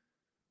murder,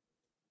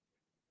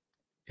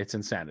 it's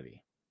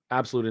insanity.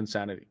 Absolute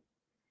insanity.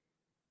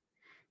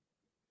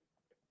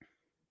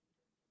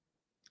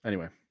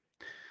 Anyway,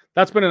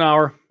 that's been an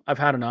hour. I've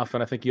had enough,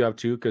 and I think you have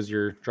too, because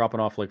you're dropping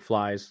off like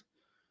flies.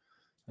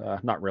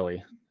 Not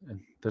really.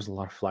 There's a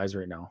lot of flies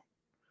right now.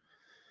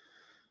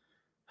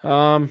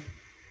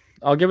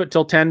 I'll give it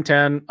till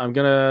 10:10. I'm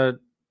gonna.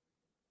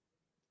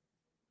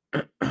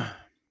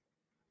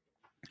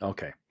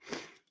 Okay.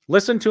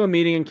 Listen to a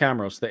meeting in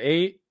Camrose.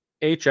 The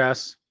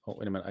AHS. Oh,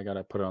 wait a minute. I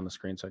gotta put it on the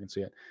screen so I can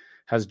see it.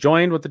 Has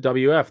joined with the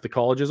WF. The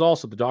colleges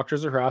also. The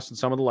doctors are harassed, and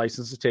some of the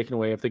licenses taken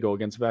away if they go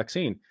against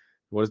vaccine.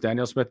 What is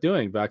Danielle Smith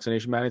doing?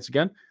 Vaccination mandates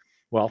again?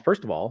 Well,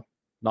 first of all,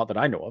 not that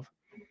I know of.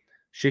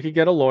 She could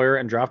get a lawyer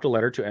and draft a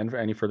letter to end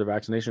any further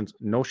vaccinations.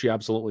 No, she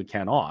absolutely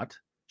cannot.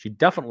 She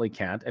definitely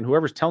can't. And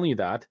whoever's telling you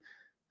that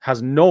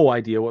has no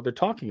idea what they're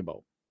talking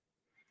about.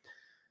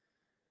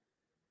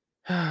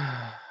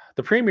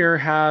 The premier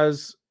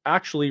has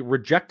actually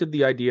rejected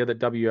the idea that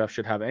WF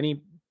should have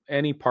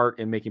any part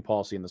in making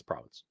policy in this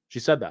province. She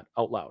said that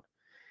out loud.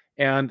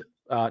 And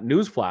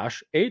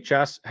newsflash,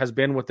 AHS has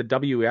been with the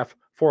WF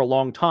for a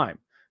long time.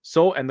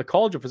 So, and the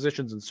College of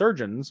Physicians and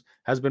Surgeons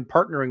has been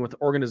partnering with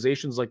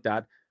organizations like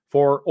that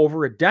for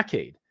over a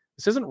decade.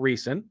 This isn't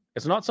recent.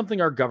 It's not something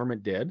our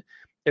government did.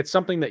 It's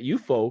something that you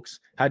folks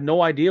had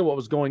no idea what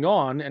was going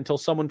on until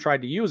someone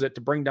tried to use it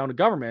to bring down a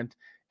government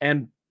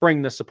and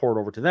bring the support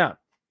over to them.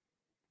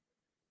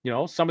 You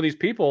know, some of these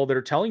people that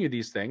are telling you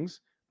these things,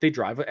 they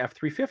drive a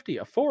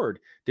F-350, a Ford.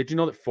 Did you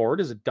know that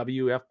Ford is a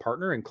WF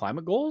partner in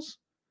climate goals?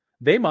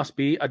 They must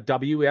be a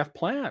WF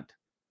plant.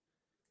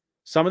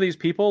 Some of these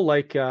people,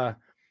 like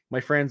my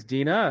friends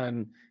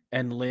Dina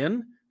and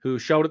Lynn, who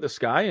shout at the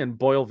sky and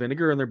boil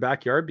vinegar in their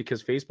backyard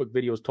because Facebook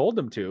videos told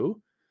them to,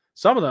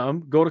 some of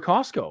them go to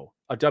Costco,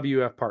 a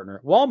WF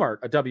partner, Walmart,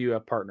 a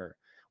WF partner,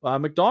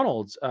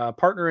 McDonald's,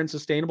 partner in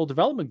sustainable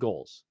development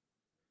goals.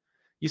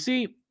 You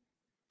see,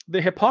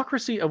 the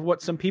hypocrisy of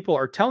what some people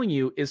are telling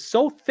you is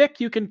so thick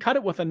you can cut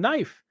it with a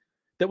knife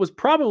that was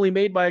probably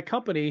made by a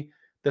company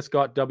that's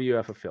got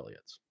WF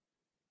affiliates.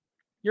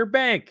 Your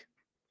bank,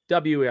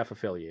 WF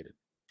affiliated.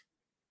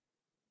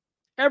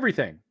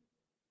 Everything.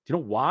 Do you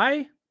know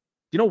why? Do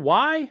you know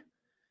why?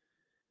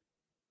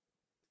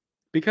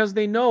 Because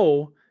they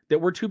know that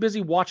we're too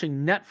busy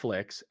watching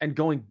Netflix and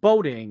going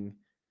boating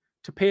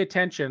to pay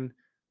attention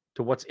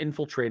to what's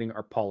infiltrating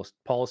our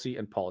policy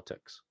and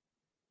politics.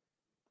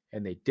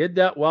 And they did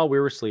that while we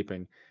were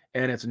sleeping.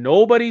 And it's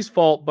nobody's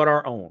fault but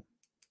our own.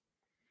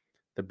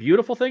 The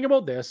beautiful thing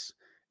about this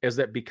is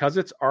that because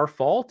it's our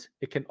fault,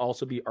 it can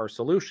also be our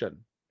solution.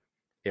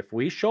 If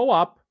we show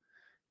up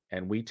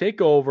and we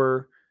take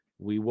over,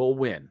 we will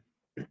win.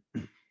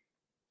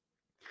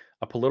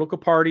 A political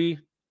party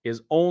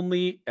is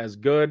only as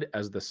good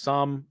as the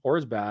sum, or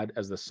as bad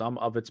as the sum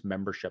of its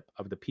membership,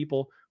 of the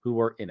people who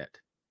are in it.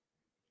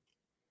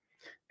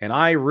 And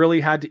I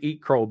really had to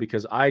eat crow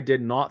because I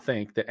did not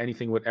think that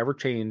anything would ever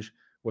change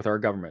with our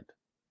government.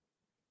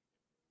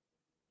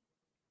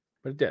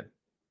 But it did.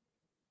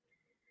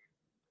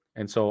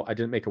 And so I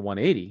didn't make a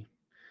 180,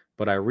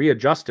 but I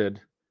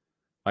readjusted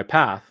my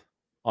path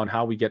on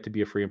how we get to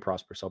be a free and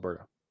prosperous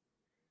Alberta.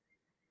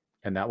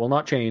 And that will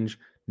not change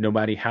no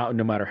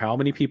matter how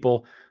many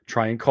people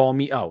try and call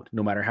me out,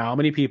 no matter how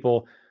many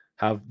people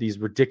have these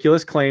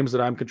ridiculous claims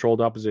that I'm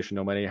controlled opposition,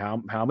 no matter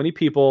how many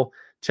people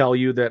tell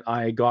you that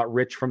I got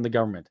rich from the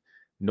government.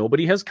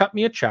 Nobody has cut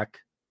me a check.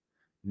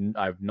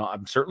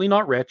 I'm certainly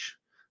not rich.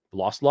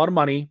 Lost a lot of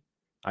money.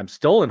 I'm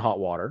still in hot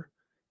water.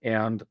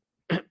 And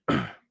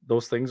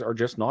those things are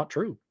just not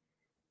true.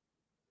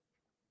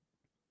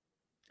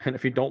 And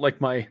if you don't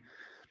like my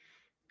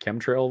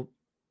chemtrail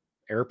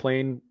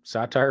airplane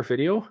satire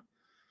video,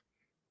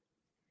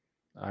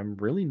 I'm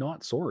really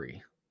not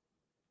sorry.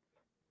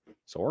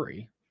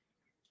 Sorry.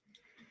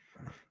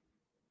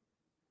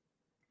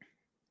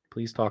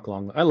 Please talk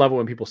long. I love it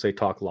when people say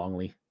talk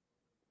longly.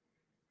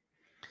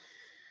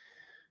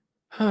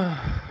 So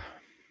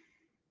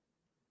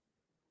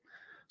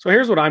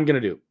here's what I'm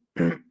going to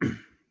do.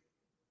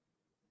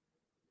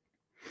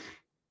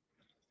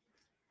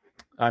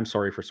 I'm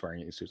sorry for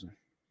swearing at you, Susan.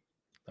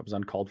 That was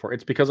uncalled for.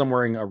 It's because I'm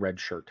wearing a red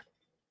shirt.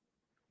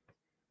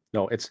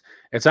 No, it's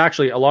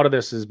actually, a lot of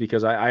this is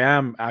because I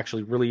am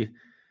actually really,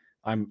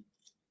 I'm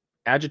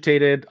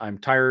agitated. I'm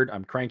tired.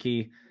 I'm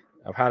cranky.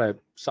 I've had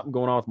something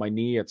going on with my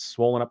knee. It's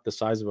swollen up the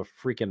size of a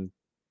freaking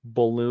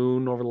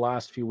balloon over the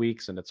last few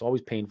weeks, and it's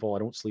always painful. I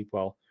don't sleep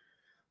well,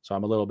 so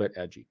I'm a little bit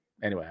edgy.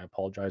 Anyway, I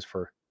apologize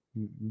for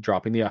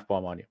dropping the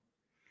F-bomb on you.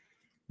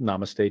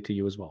 Namaste to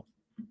you as well.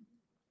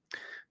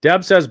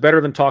 Deb says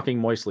better than talking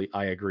moistly.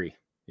 I agree.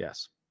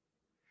 Yes.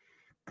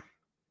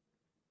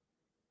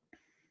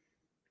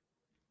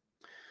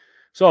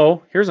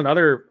 So here's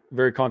another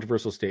very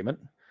controversial statement.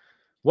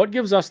 What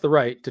gives us the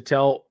right to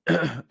tell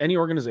any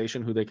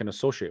organization who they can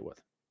associate with?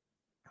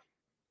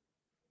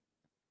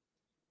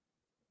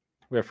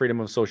 We have freedom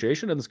of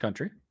association in this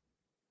country,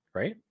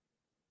 right?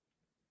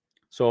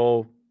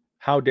 So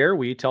how dare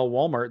we tell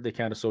Walmart they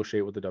can't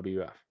associate with the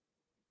WF?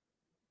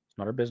 It's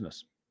not our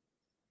business.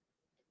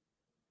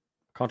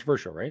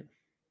 Controversial, right?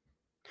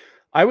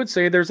 I would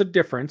say there's a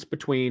difference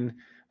between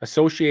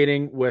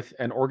associating with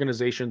an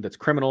organization that's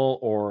criminal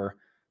or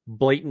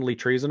blatantly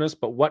treasonous,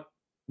 but what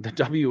the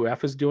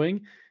WF is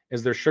doing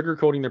is they're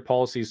sugarcoating their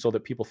policies so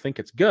that people think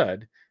it's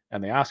good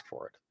and they ask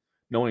for it,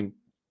 knowing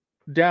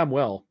damn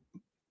well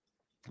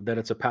that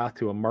it's a path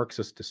to a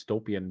Marxist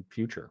dystopian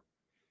future.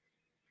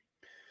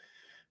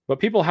 But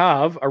people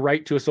have a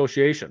right to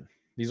association.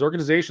 These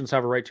organizations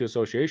have a right to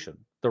association.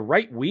 The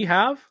right we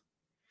have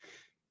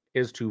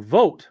is to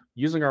vote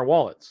using our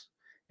wallets.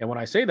 And when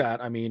I say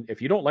that, I mean,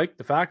 if you don't like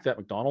the fact that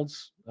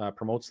McDonald's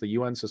promotes the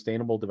UN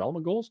Sustainable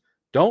Development Goals,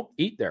 don't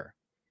eat there.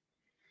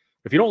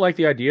 If you don't like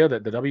the idea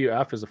that the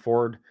WF is a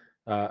Ford,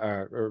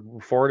 or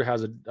Ford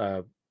has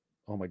a,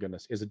 oh my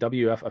goodness, is a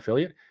WF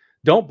affiliate,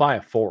 don't buy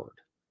a Ford.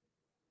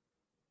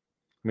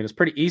 I mean, it's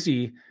pretty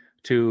easy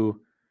to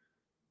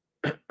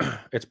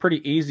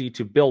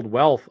build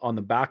wealth on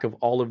the back of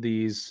all of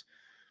these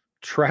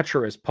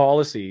treacherous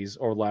policies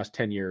over the last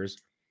 10 years.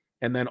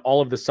 And then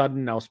all of a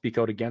sudden now speak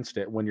out against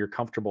it when you're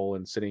comfortable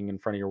and sitting in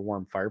front of your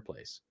warm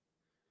fireplace.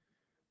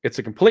 It's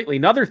a completely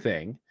another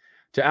thing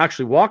to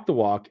actually walk the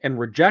walk and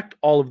reject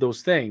all of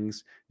those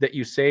things that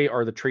you say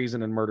are the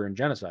treason and murder and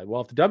genocide.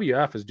 Well, if the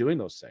WF is doing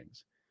those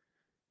things,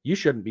 you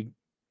shouldn't be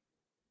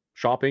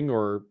shopping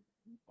or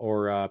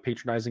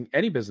patronizing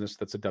any business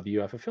that's a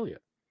WF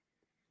affiliate.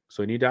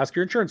 So you need to ask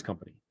your insurance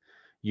company.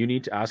 You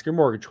need to ask your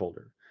mortgage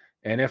holder.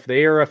 And if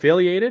they are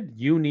affiliated,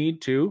 you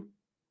need to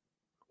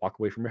walk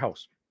away from your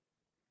house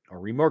or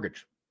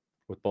remortgage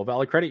with Bow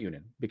Valley Credit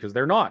Union because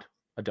they're not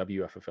a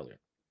WF affiliate.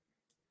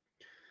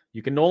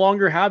 You can no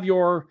longer have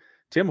your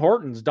Tim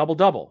Hortons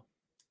double-double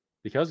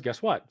because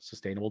guess what?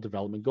 Sustainable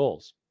Development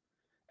Goals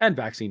and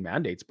vaccine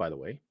mandates, by the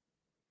way.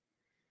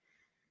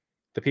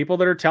 The people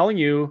that are telling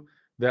you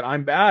that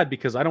I'm bad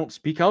because I don't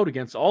speak out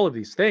against all of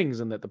these things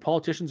and that the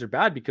politicians are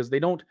bad because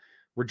they don't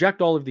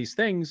reject all of these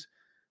things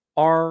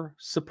are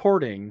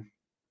supporting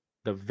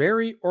the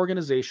very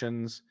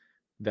organizations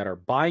that are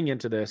buying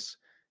into this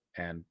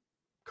and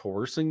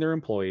coercing their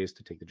employees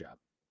to take the job.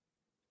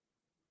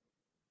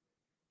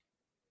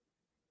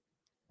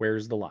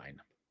 Where's the line?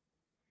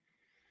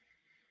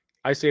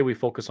 I say we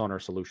focus on our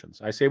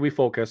solutions. I say we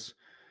focus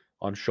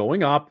on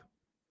showing up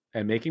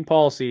and making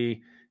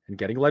policy and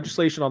getting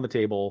legislation on the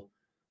table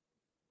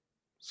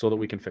so that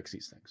we can fix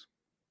these things.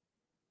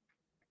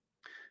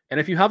 And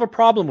if you have a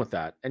problem with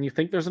that and you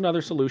think there's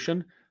another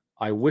solution,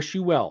 I wish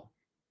you well.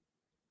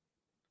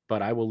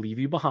 But I will leave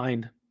you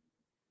behind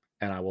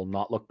and I will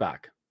not look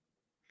back.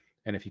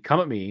 And if you come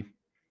at me,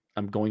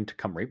 I'm going to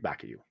come right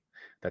back at you.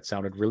 That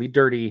sounded really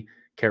dirty,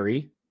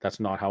 Carrie.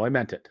 That's not how I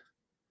meant it.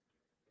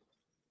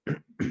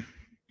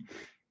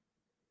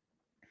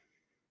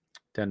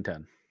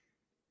 10-10.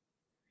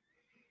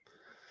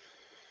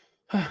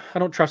 I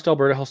don't trust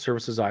Alberta Health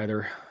Services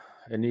either.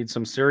 It needs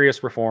some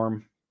serious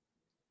reform,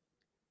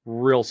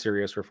 real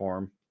serious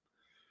reform.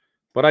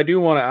 But I do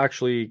want to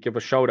actually give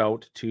a shout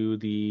out to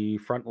the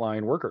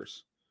frontline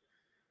workers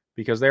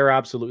because they're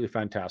absolutely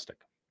fantastic.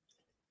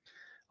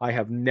 I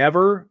have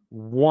never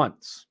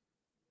once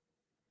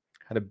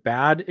had a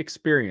bad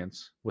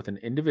experience with an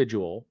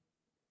individual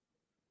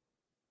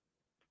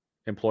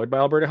employed by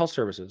Alberta Health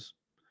Services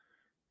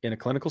in a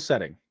clinical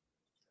setting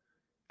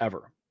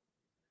ever.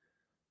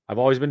 I've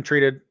always been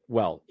treated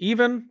well,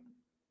 even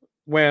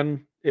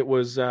when it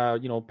was,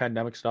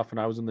 pandemic stuff and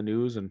I was in the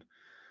news and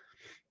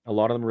a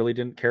lot of them really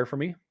didn't care for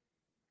me.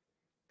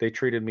 They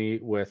treated me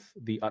with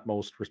the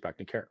utmost respect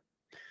and care.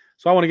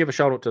 So I want to give a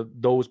shout out to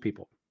those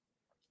people,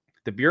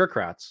 the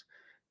bureaucrats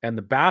and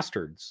the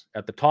bastards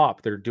at the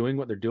top that are doing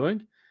what they're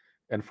doing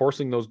and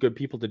forcing those good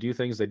people to do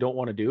things they don't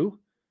want to do,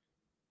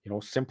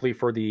 simply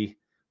for the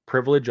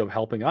privilege of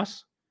helping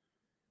us.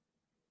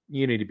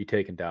 You need to be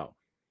taken down.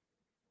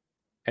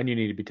 And you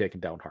need to be taken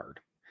down hard.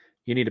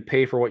 You need to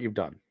pay for what you've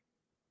done.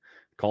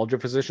 College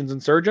of Physicians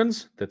and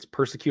Surgeons that's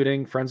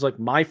persecuting friends like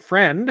my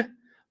friend,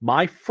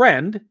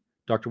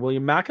 Dr.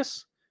 William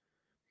Mackis,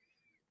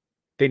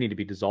 they need to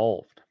be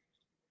dissolved.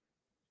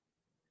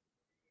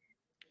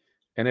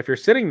 And if you're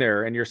sitting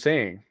there and you're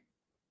saying,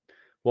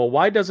 well,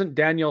 why doesn't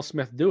Danielle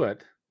Smith do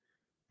it?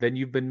 Then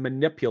you've been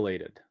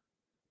manipulated.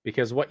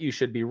 Because what you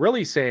should be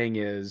really saying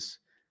is,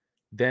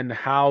 then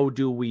how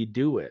do we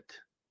do it?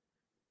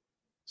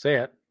 Say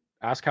it.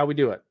 Ask how we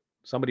do it.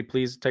 Somebody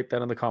please type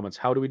that in the comments.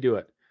 How do we do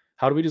it?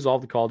 How do we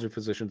dissolve the College of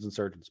Physicians and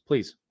Surgeons?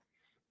 Please.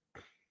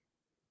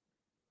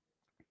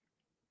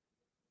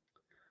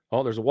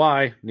 Oh, there's a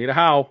why. Need a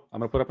how. I'm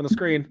going to put up on the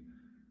screen.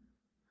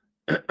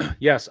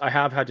 Yes, I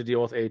have had to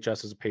deal with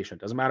AHS as a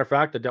patient. As a matter of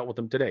fact, I dealt with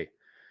them today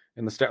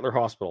in the Stettler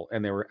Hospital,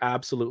 and they were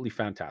absolutely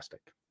fantastic.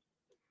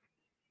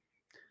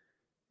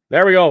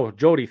 There we go.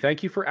 Jody,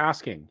 thank you for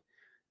asking.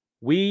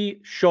 We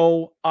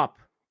show up.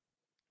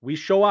 We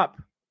show up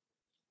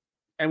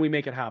and we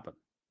make it happen.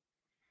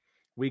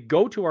 We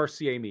go to our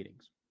CA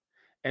meetings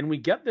and we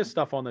get this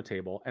stuff on the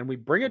table and we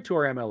bring it to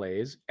our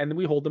MLAs and then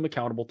we hold them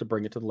accountable to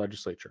bring it to the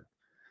legislature.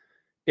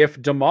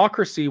 If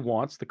democracy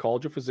wants the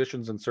College of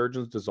Physicians and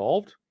Surgeons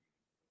dissolved,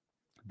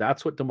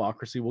 that's what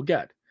democracy will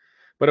get.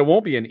 But it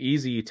won't be an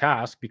easy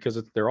task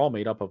because they're all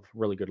made up of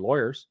really good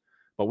lawyers,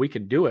 but we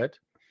can do it.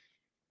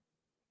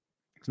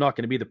 It's not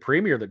going to be the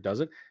premier that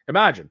does it.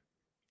 Imagine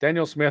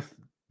Danielle Smith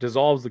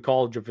dissolves the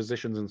College of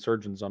Physicians and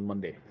Surgeons on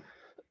Monday.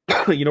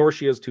 You know where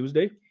she is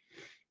Tuesday?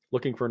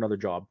 Looking for another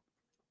job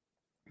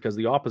because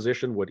the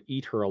opposition would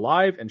eat her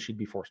alive and she'd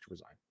be forced to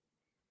resign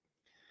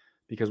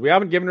because we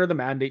haven't given her the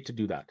mandate to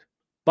do that.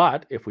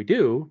 But if we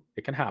do,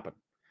 it can happen,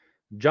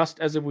 just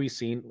as we've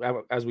seen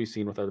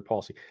with other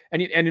policy.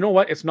 And you know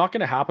what? It's not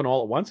going to happen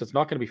all at once. It's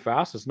not going to be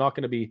fast. It's not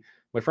going to be.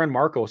 My friend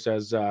Marco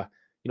says,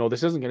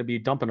 this isn't going to be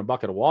dumping a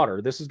bucket of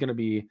water. This is going to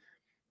be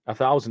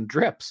 1,000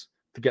 drips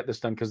to get this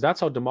done because that's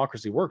how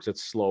democracy works.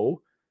 It's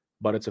slow,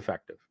 but it's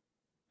effective.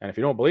 And if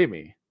you don't believe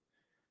me,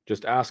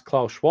 just ask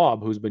Klaus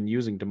Schwab, who's been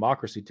using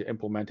democracy to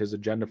implement his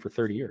agenda for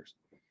 30 years.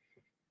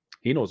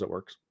 He knows it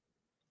works.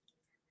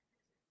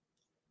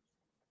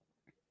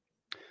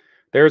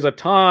 There's a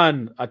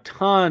ton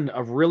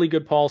of really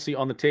good policy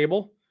on the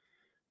table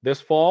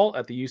this fall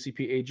at the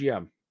UCP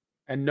AGM.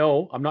 And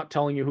no, I'm not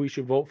telling you who you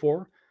should vote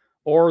for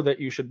or that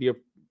you should be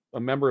a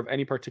member of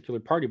any particular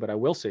party, but I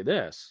will say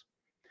this.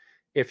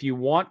 If you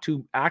want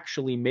to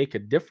actually make a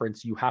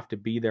difference, you have to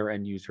be there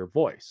and use your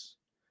voice.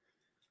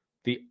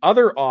 The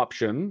other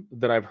option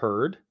that I've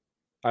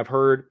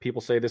heard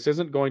people say this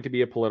isn't going to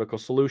be a political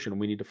solution.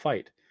 We need to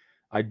fight.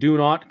 I do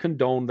not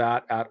condone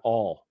that at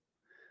all.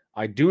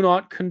 I do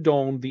not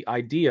condone the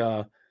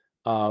idea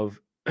of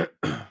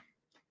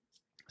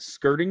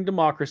skirting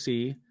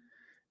democracy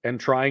and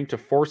trying to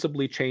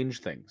forcibly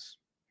change things.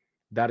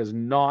 That is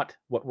not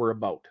what we're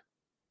about.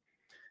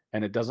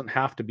 And it doesn't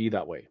have to be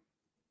that way.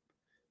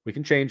 We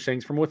can change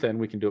things from within.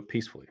 We can do it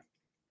peacefully.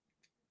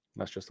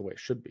 That's just the way it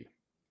should be.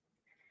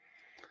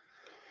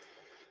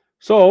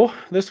 So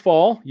this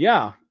fall,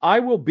 I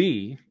will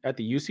be at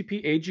the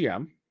UCP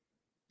AGM.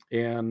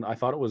 And I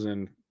thought it was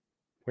in,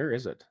 where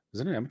is it?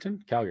 Is it in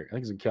Edmonton? Calgary. I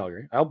think it's in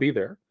Calgary. I'll be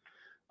there.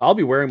 I'll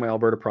be wearing my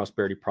Alberta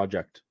Prosperity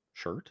Project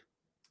shirt.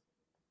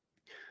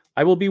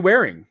 I will be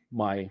wearing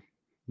my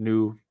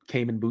new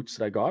Cayman boots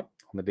that I got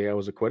on the day I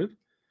was acquitted.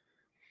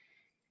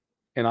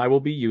 And I will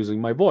be using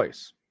my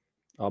voice.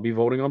 I'll be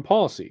voting on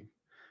policy.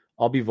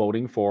 I'll be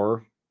voting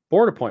for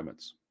board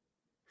appointments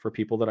for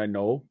people that I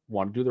know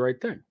want to do the right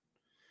thing.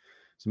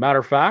 As a matter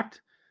of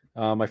fact,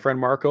 my friend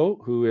Marco,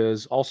 who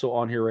is also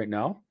on here right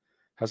now,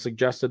 has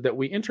suggested that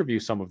we interview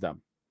some of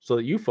them so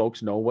that you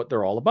folks know what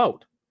they're all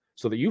about,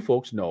 so that you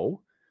folks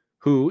know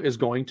who is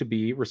going to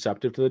be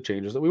receptive to the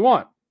changes that we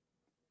want.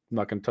 I'm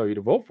not going to tell you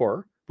to vote for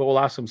her, but we'll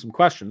ask them some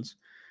questions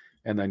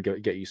and then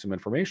get you some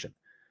information.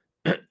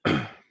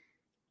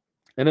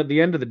 And at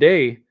the end of the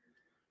day,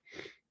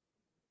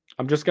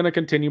 I'm just going to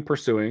continue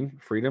pursuing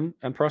freedom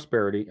and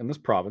prosperity in this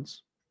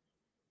province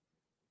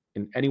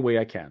in any way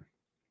I can.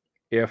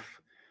 If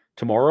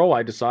tomorrow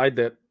I decide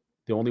that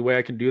the only way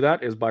I can do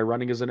that is by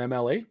running as an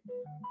MLA,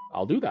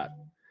 I'll do that.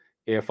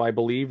 If I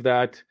believe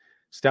that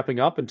stepping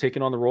up and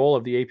taking on the role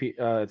of the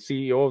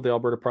CEO of the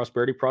Alberta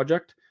Prosperity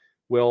Project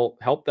will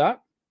help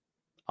that,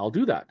 I'll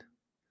do that.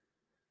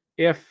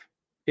 If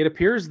it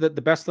appears that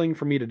the best thing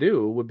for me to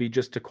do would be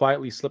just to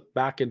quietly slip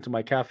back into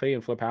my cafe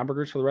and flip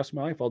hamburgers for the rest of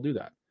my life, I'll do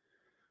that.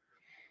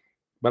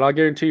 But I'll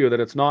guarantee you that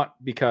it's not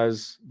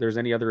because there's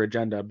any other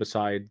agenda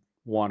beside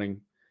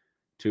wanting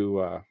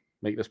to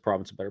make this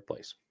province a better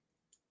place.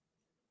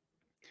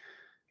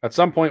 At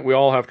some point, we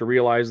all have to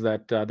realize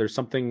that there's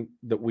something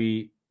that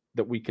we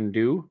can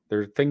do.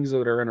 There are things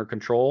that are in our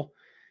control,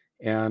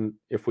 and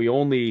if we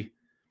only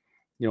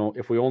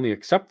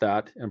accept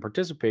that and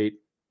participate,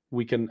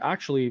 we can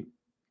actually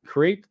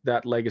create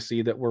that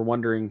legacy that we're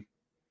wondering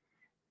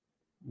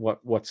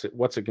what's it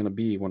going to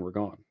be when we're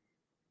gone.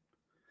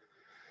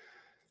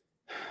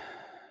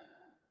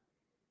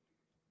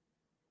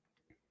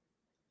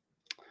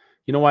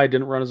 You know why I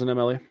didn't run as an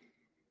MLA?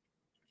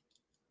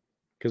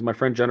 Because my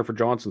friend Jennifer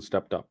Johnson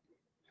stepped up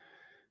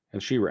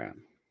and she ran.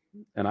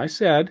 And I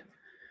said,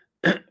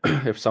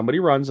 if somebody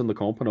runs in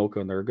Lacombe-Panoka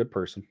and they're a good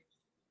person,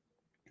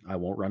 I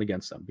won't run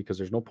against them because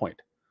there's no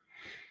point.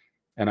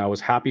 And I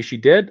was happy she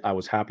did. I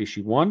was happy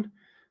she won.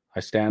 I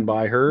stand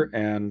by her.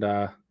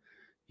 And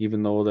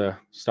even though the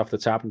stuff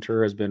that's happened to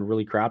her has been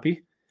really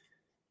crappy,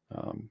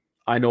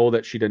 I know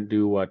that she didn't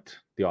do what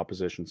the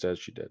opposition says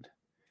she did.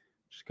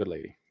 She's a good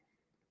lady.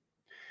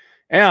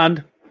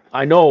 And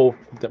I know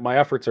that my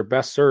efforts are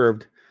best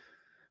served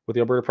with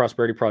the Alberta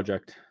Prosperity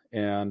Project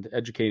and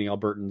educating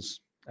Albertans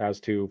as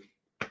to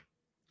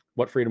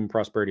what freedom and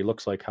prosperity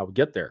looks like, how we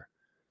get there,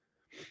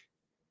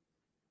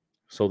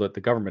 so that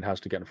the government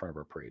has to get in front of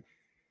our parade.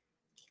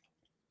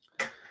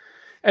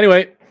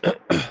 Anyway,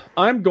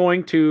 I'm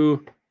going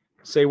to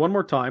say one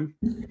more time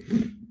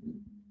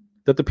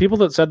that the people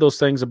that said those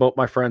things about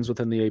my friends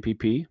within the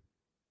APP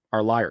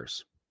are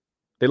liars.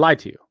 They lied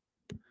to you.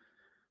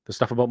 The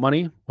stuff about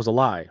money was a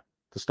lie.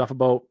 The stuff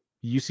about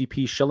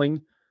UCP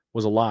shilling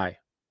was a lie.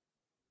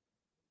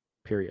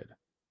 Period.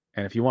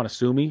 And if you want to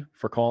sue me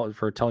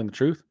for telling the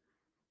truth,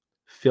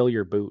 fill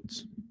your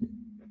boots.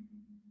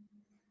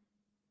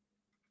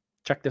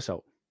 Check this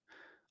out.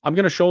 I'm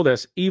going to show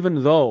this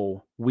even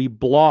though we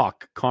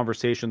block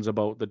conversations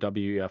about the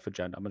WEF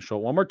agenda. I'm going to show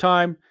it one more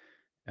time,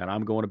 and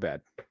I'm going to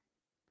bed.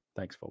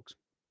 Thanks, folks.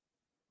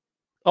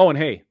 Oh, and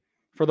hey,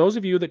 for those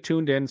of you that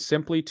tuned in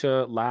simply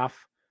to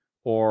laugh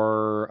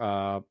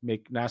or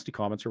make nasty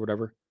comments or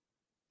whatever,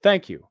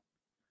 thank you.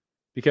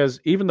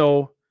 Because even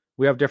though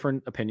we have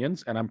different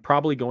opinions, and I'm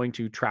probably going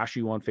to trash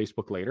you on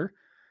Facebook later,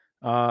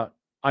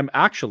 I'm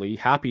actually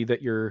happy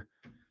that you're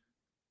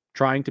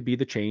trying to be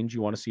the change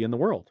you want to see in the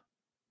world.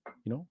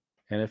 You know,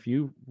 and if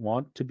you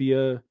want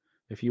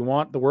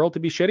the world to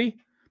be shitty,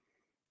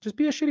 just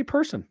be a shitty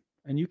person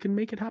and you can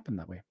make it happen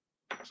that way.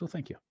 So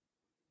thank you.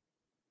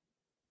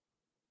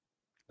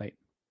 Night.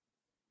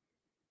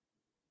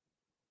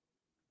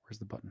 Where's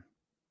the button?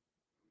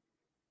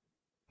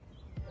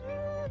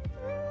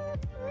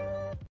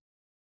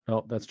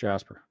 Oh, that's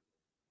Jasper.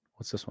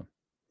 What's this one?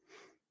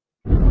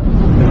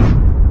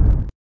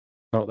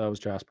 Oh, that was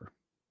Jasper.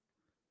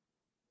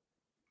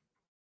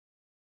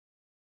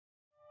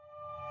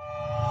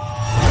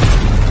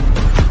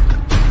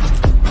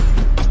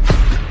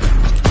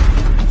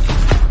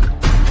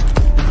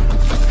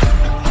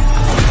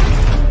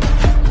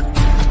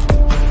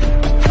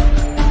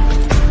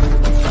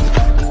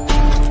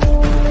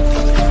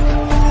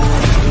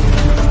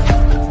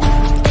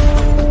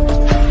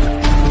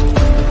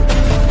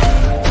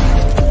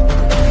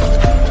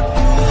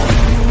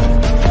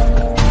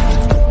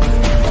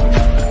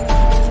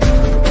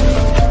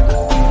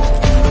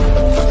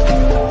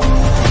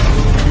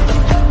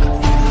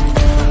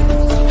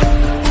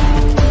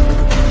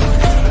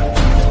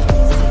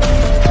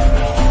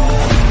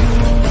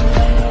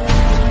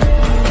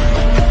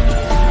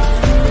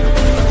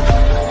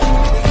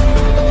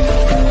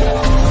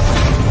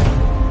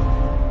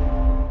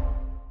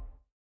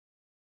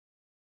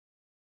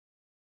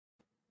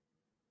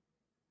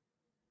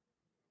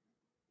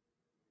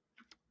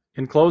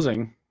 In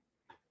closing,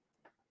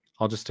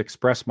 I'll just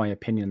express my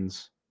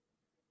opinions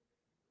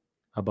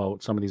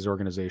about some of these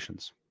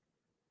organizations.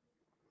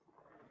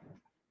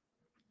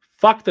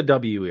 Fuck the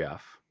WEF.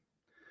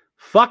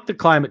 Fuck the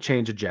climate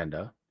change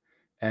agenda.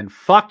 And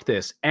fuck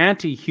this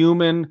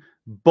anti-human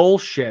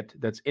bullshit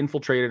that's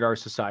infiltrated our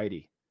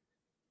society.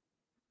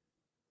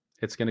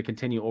 It's going to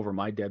continue over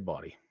my dead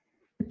body.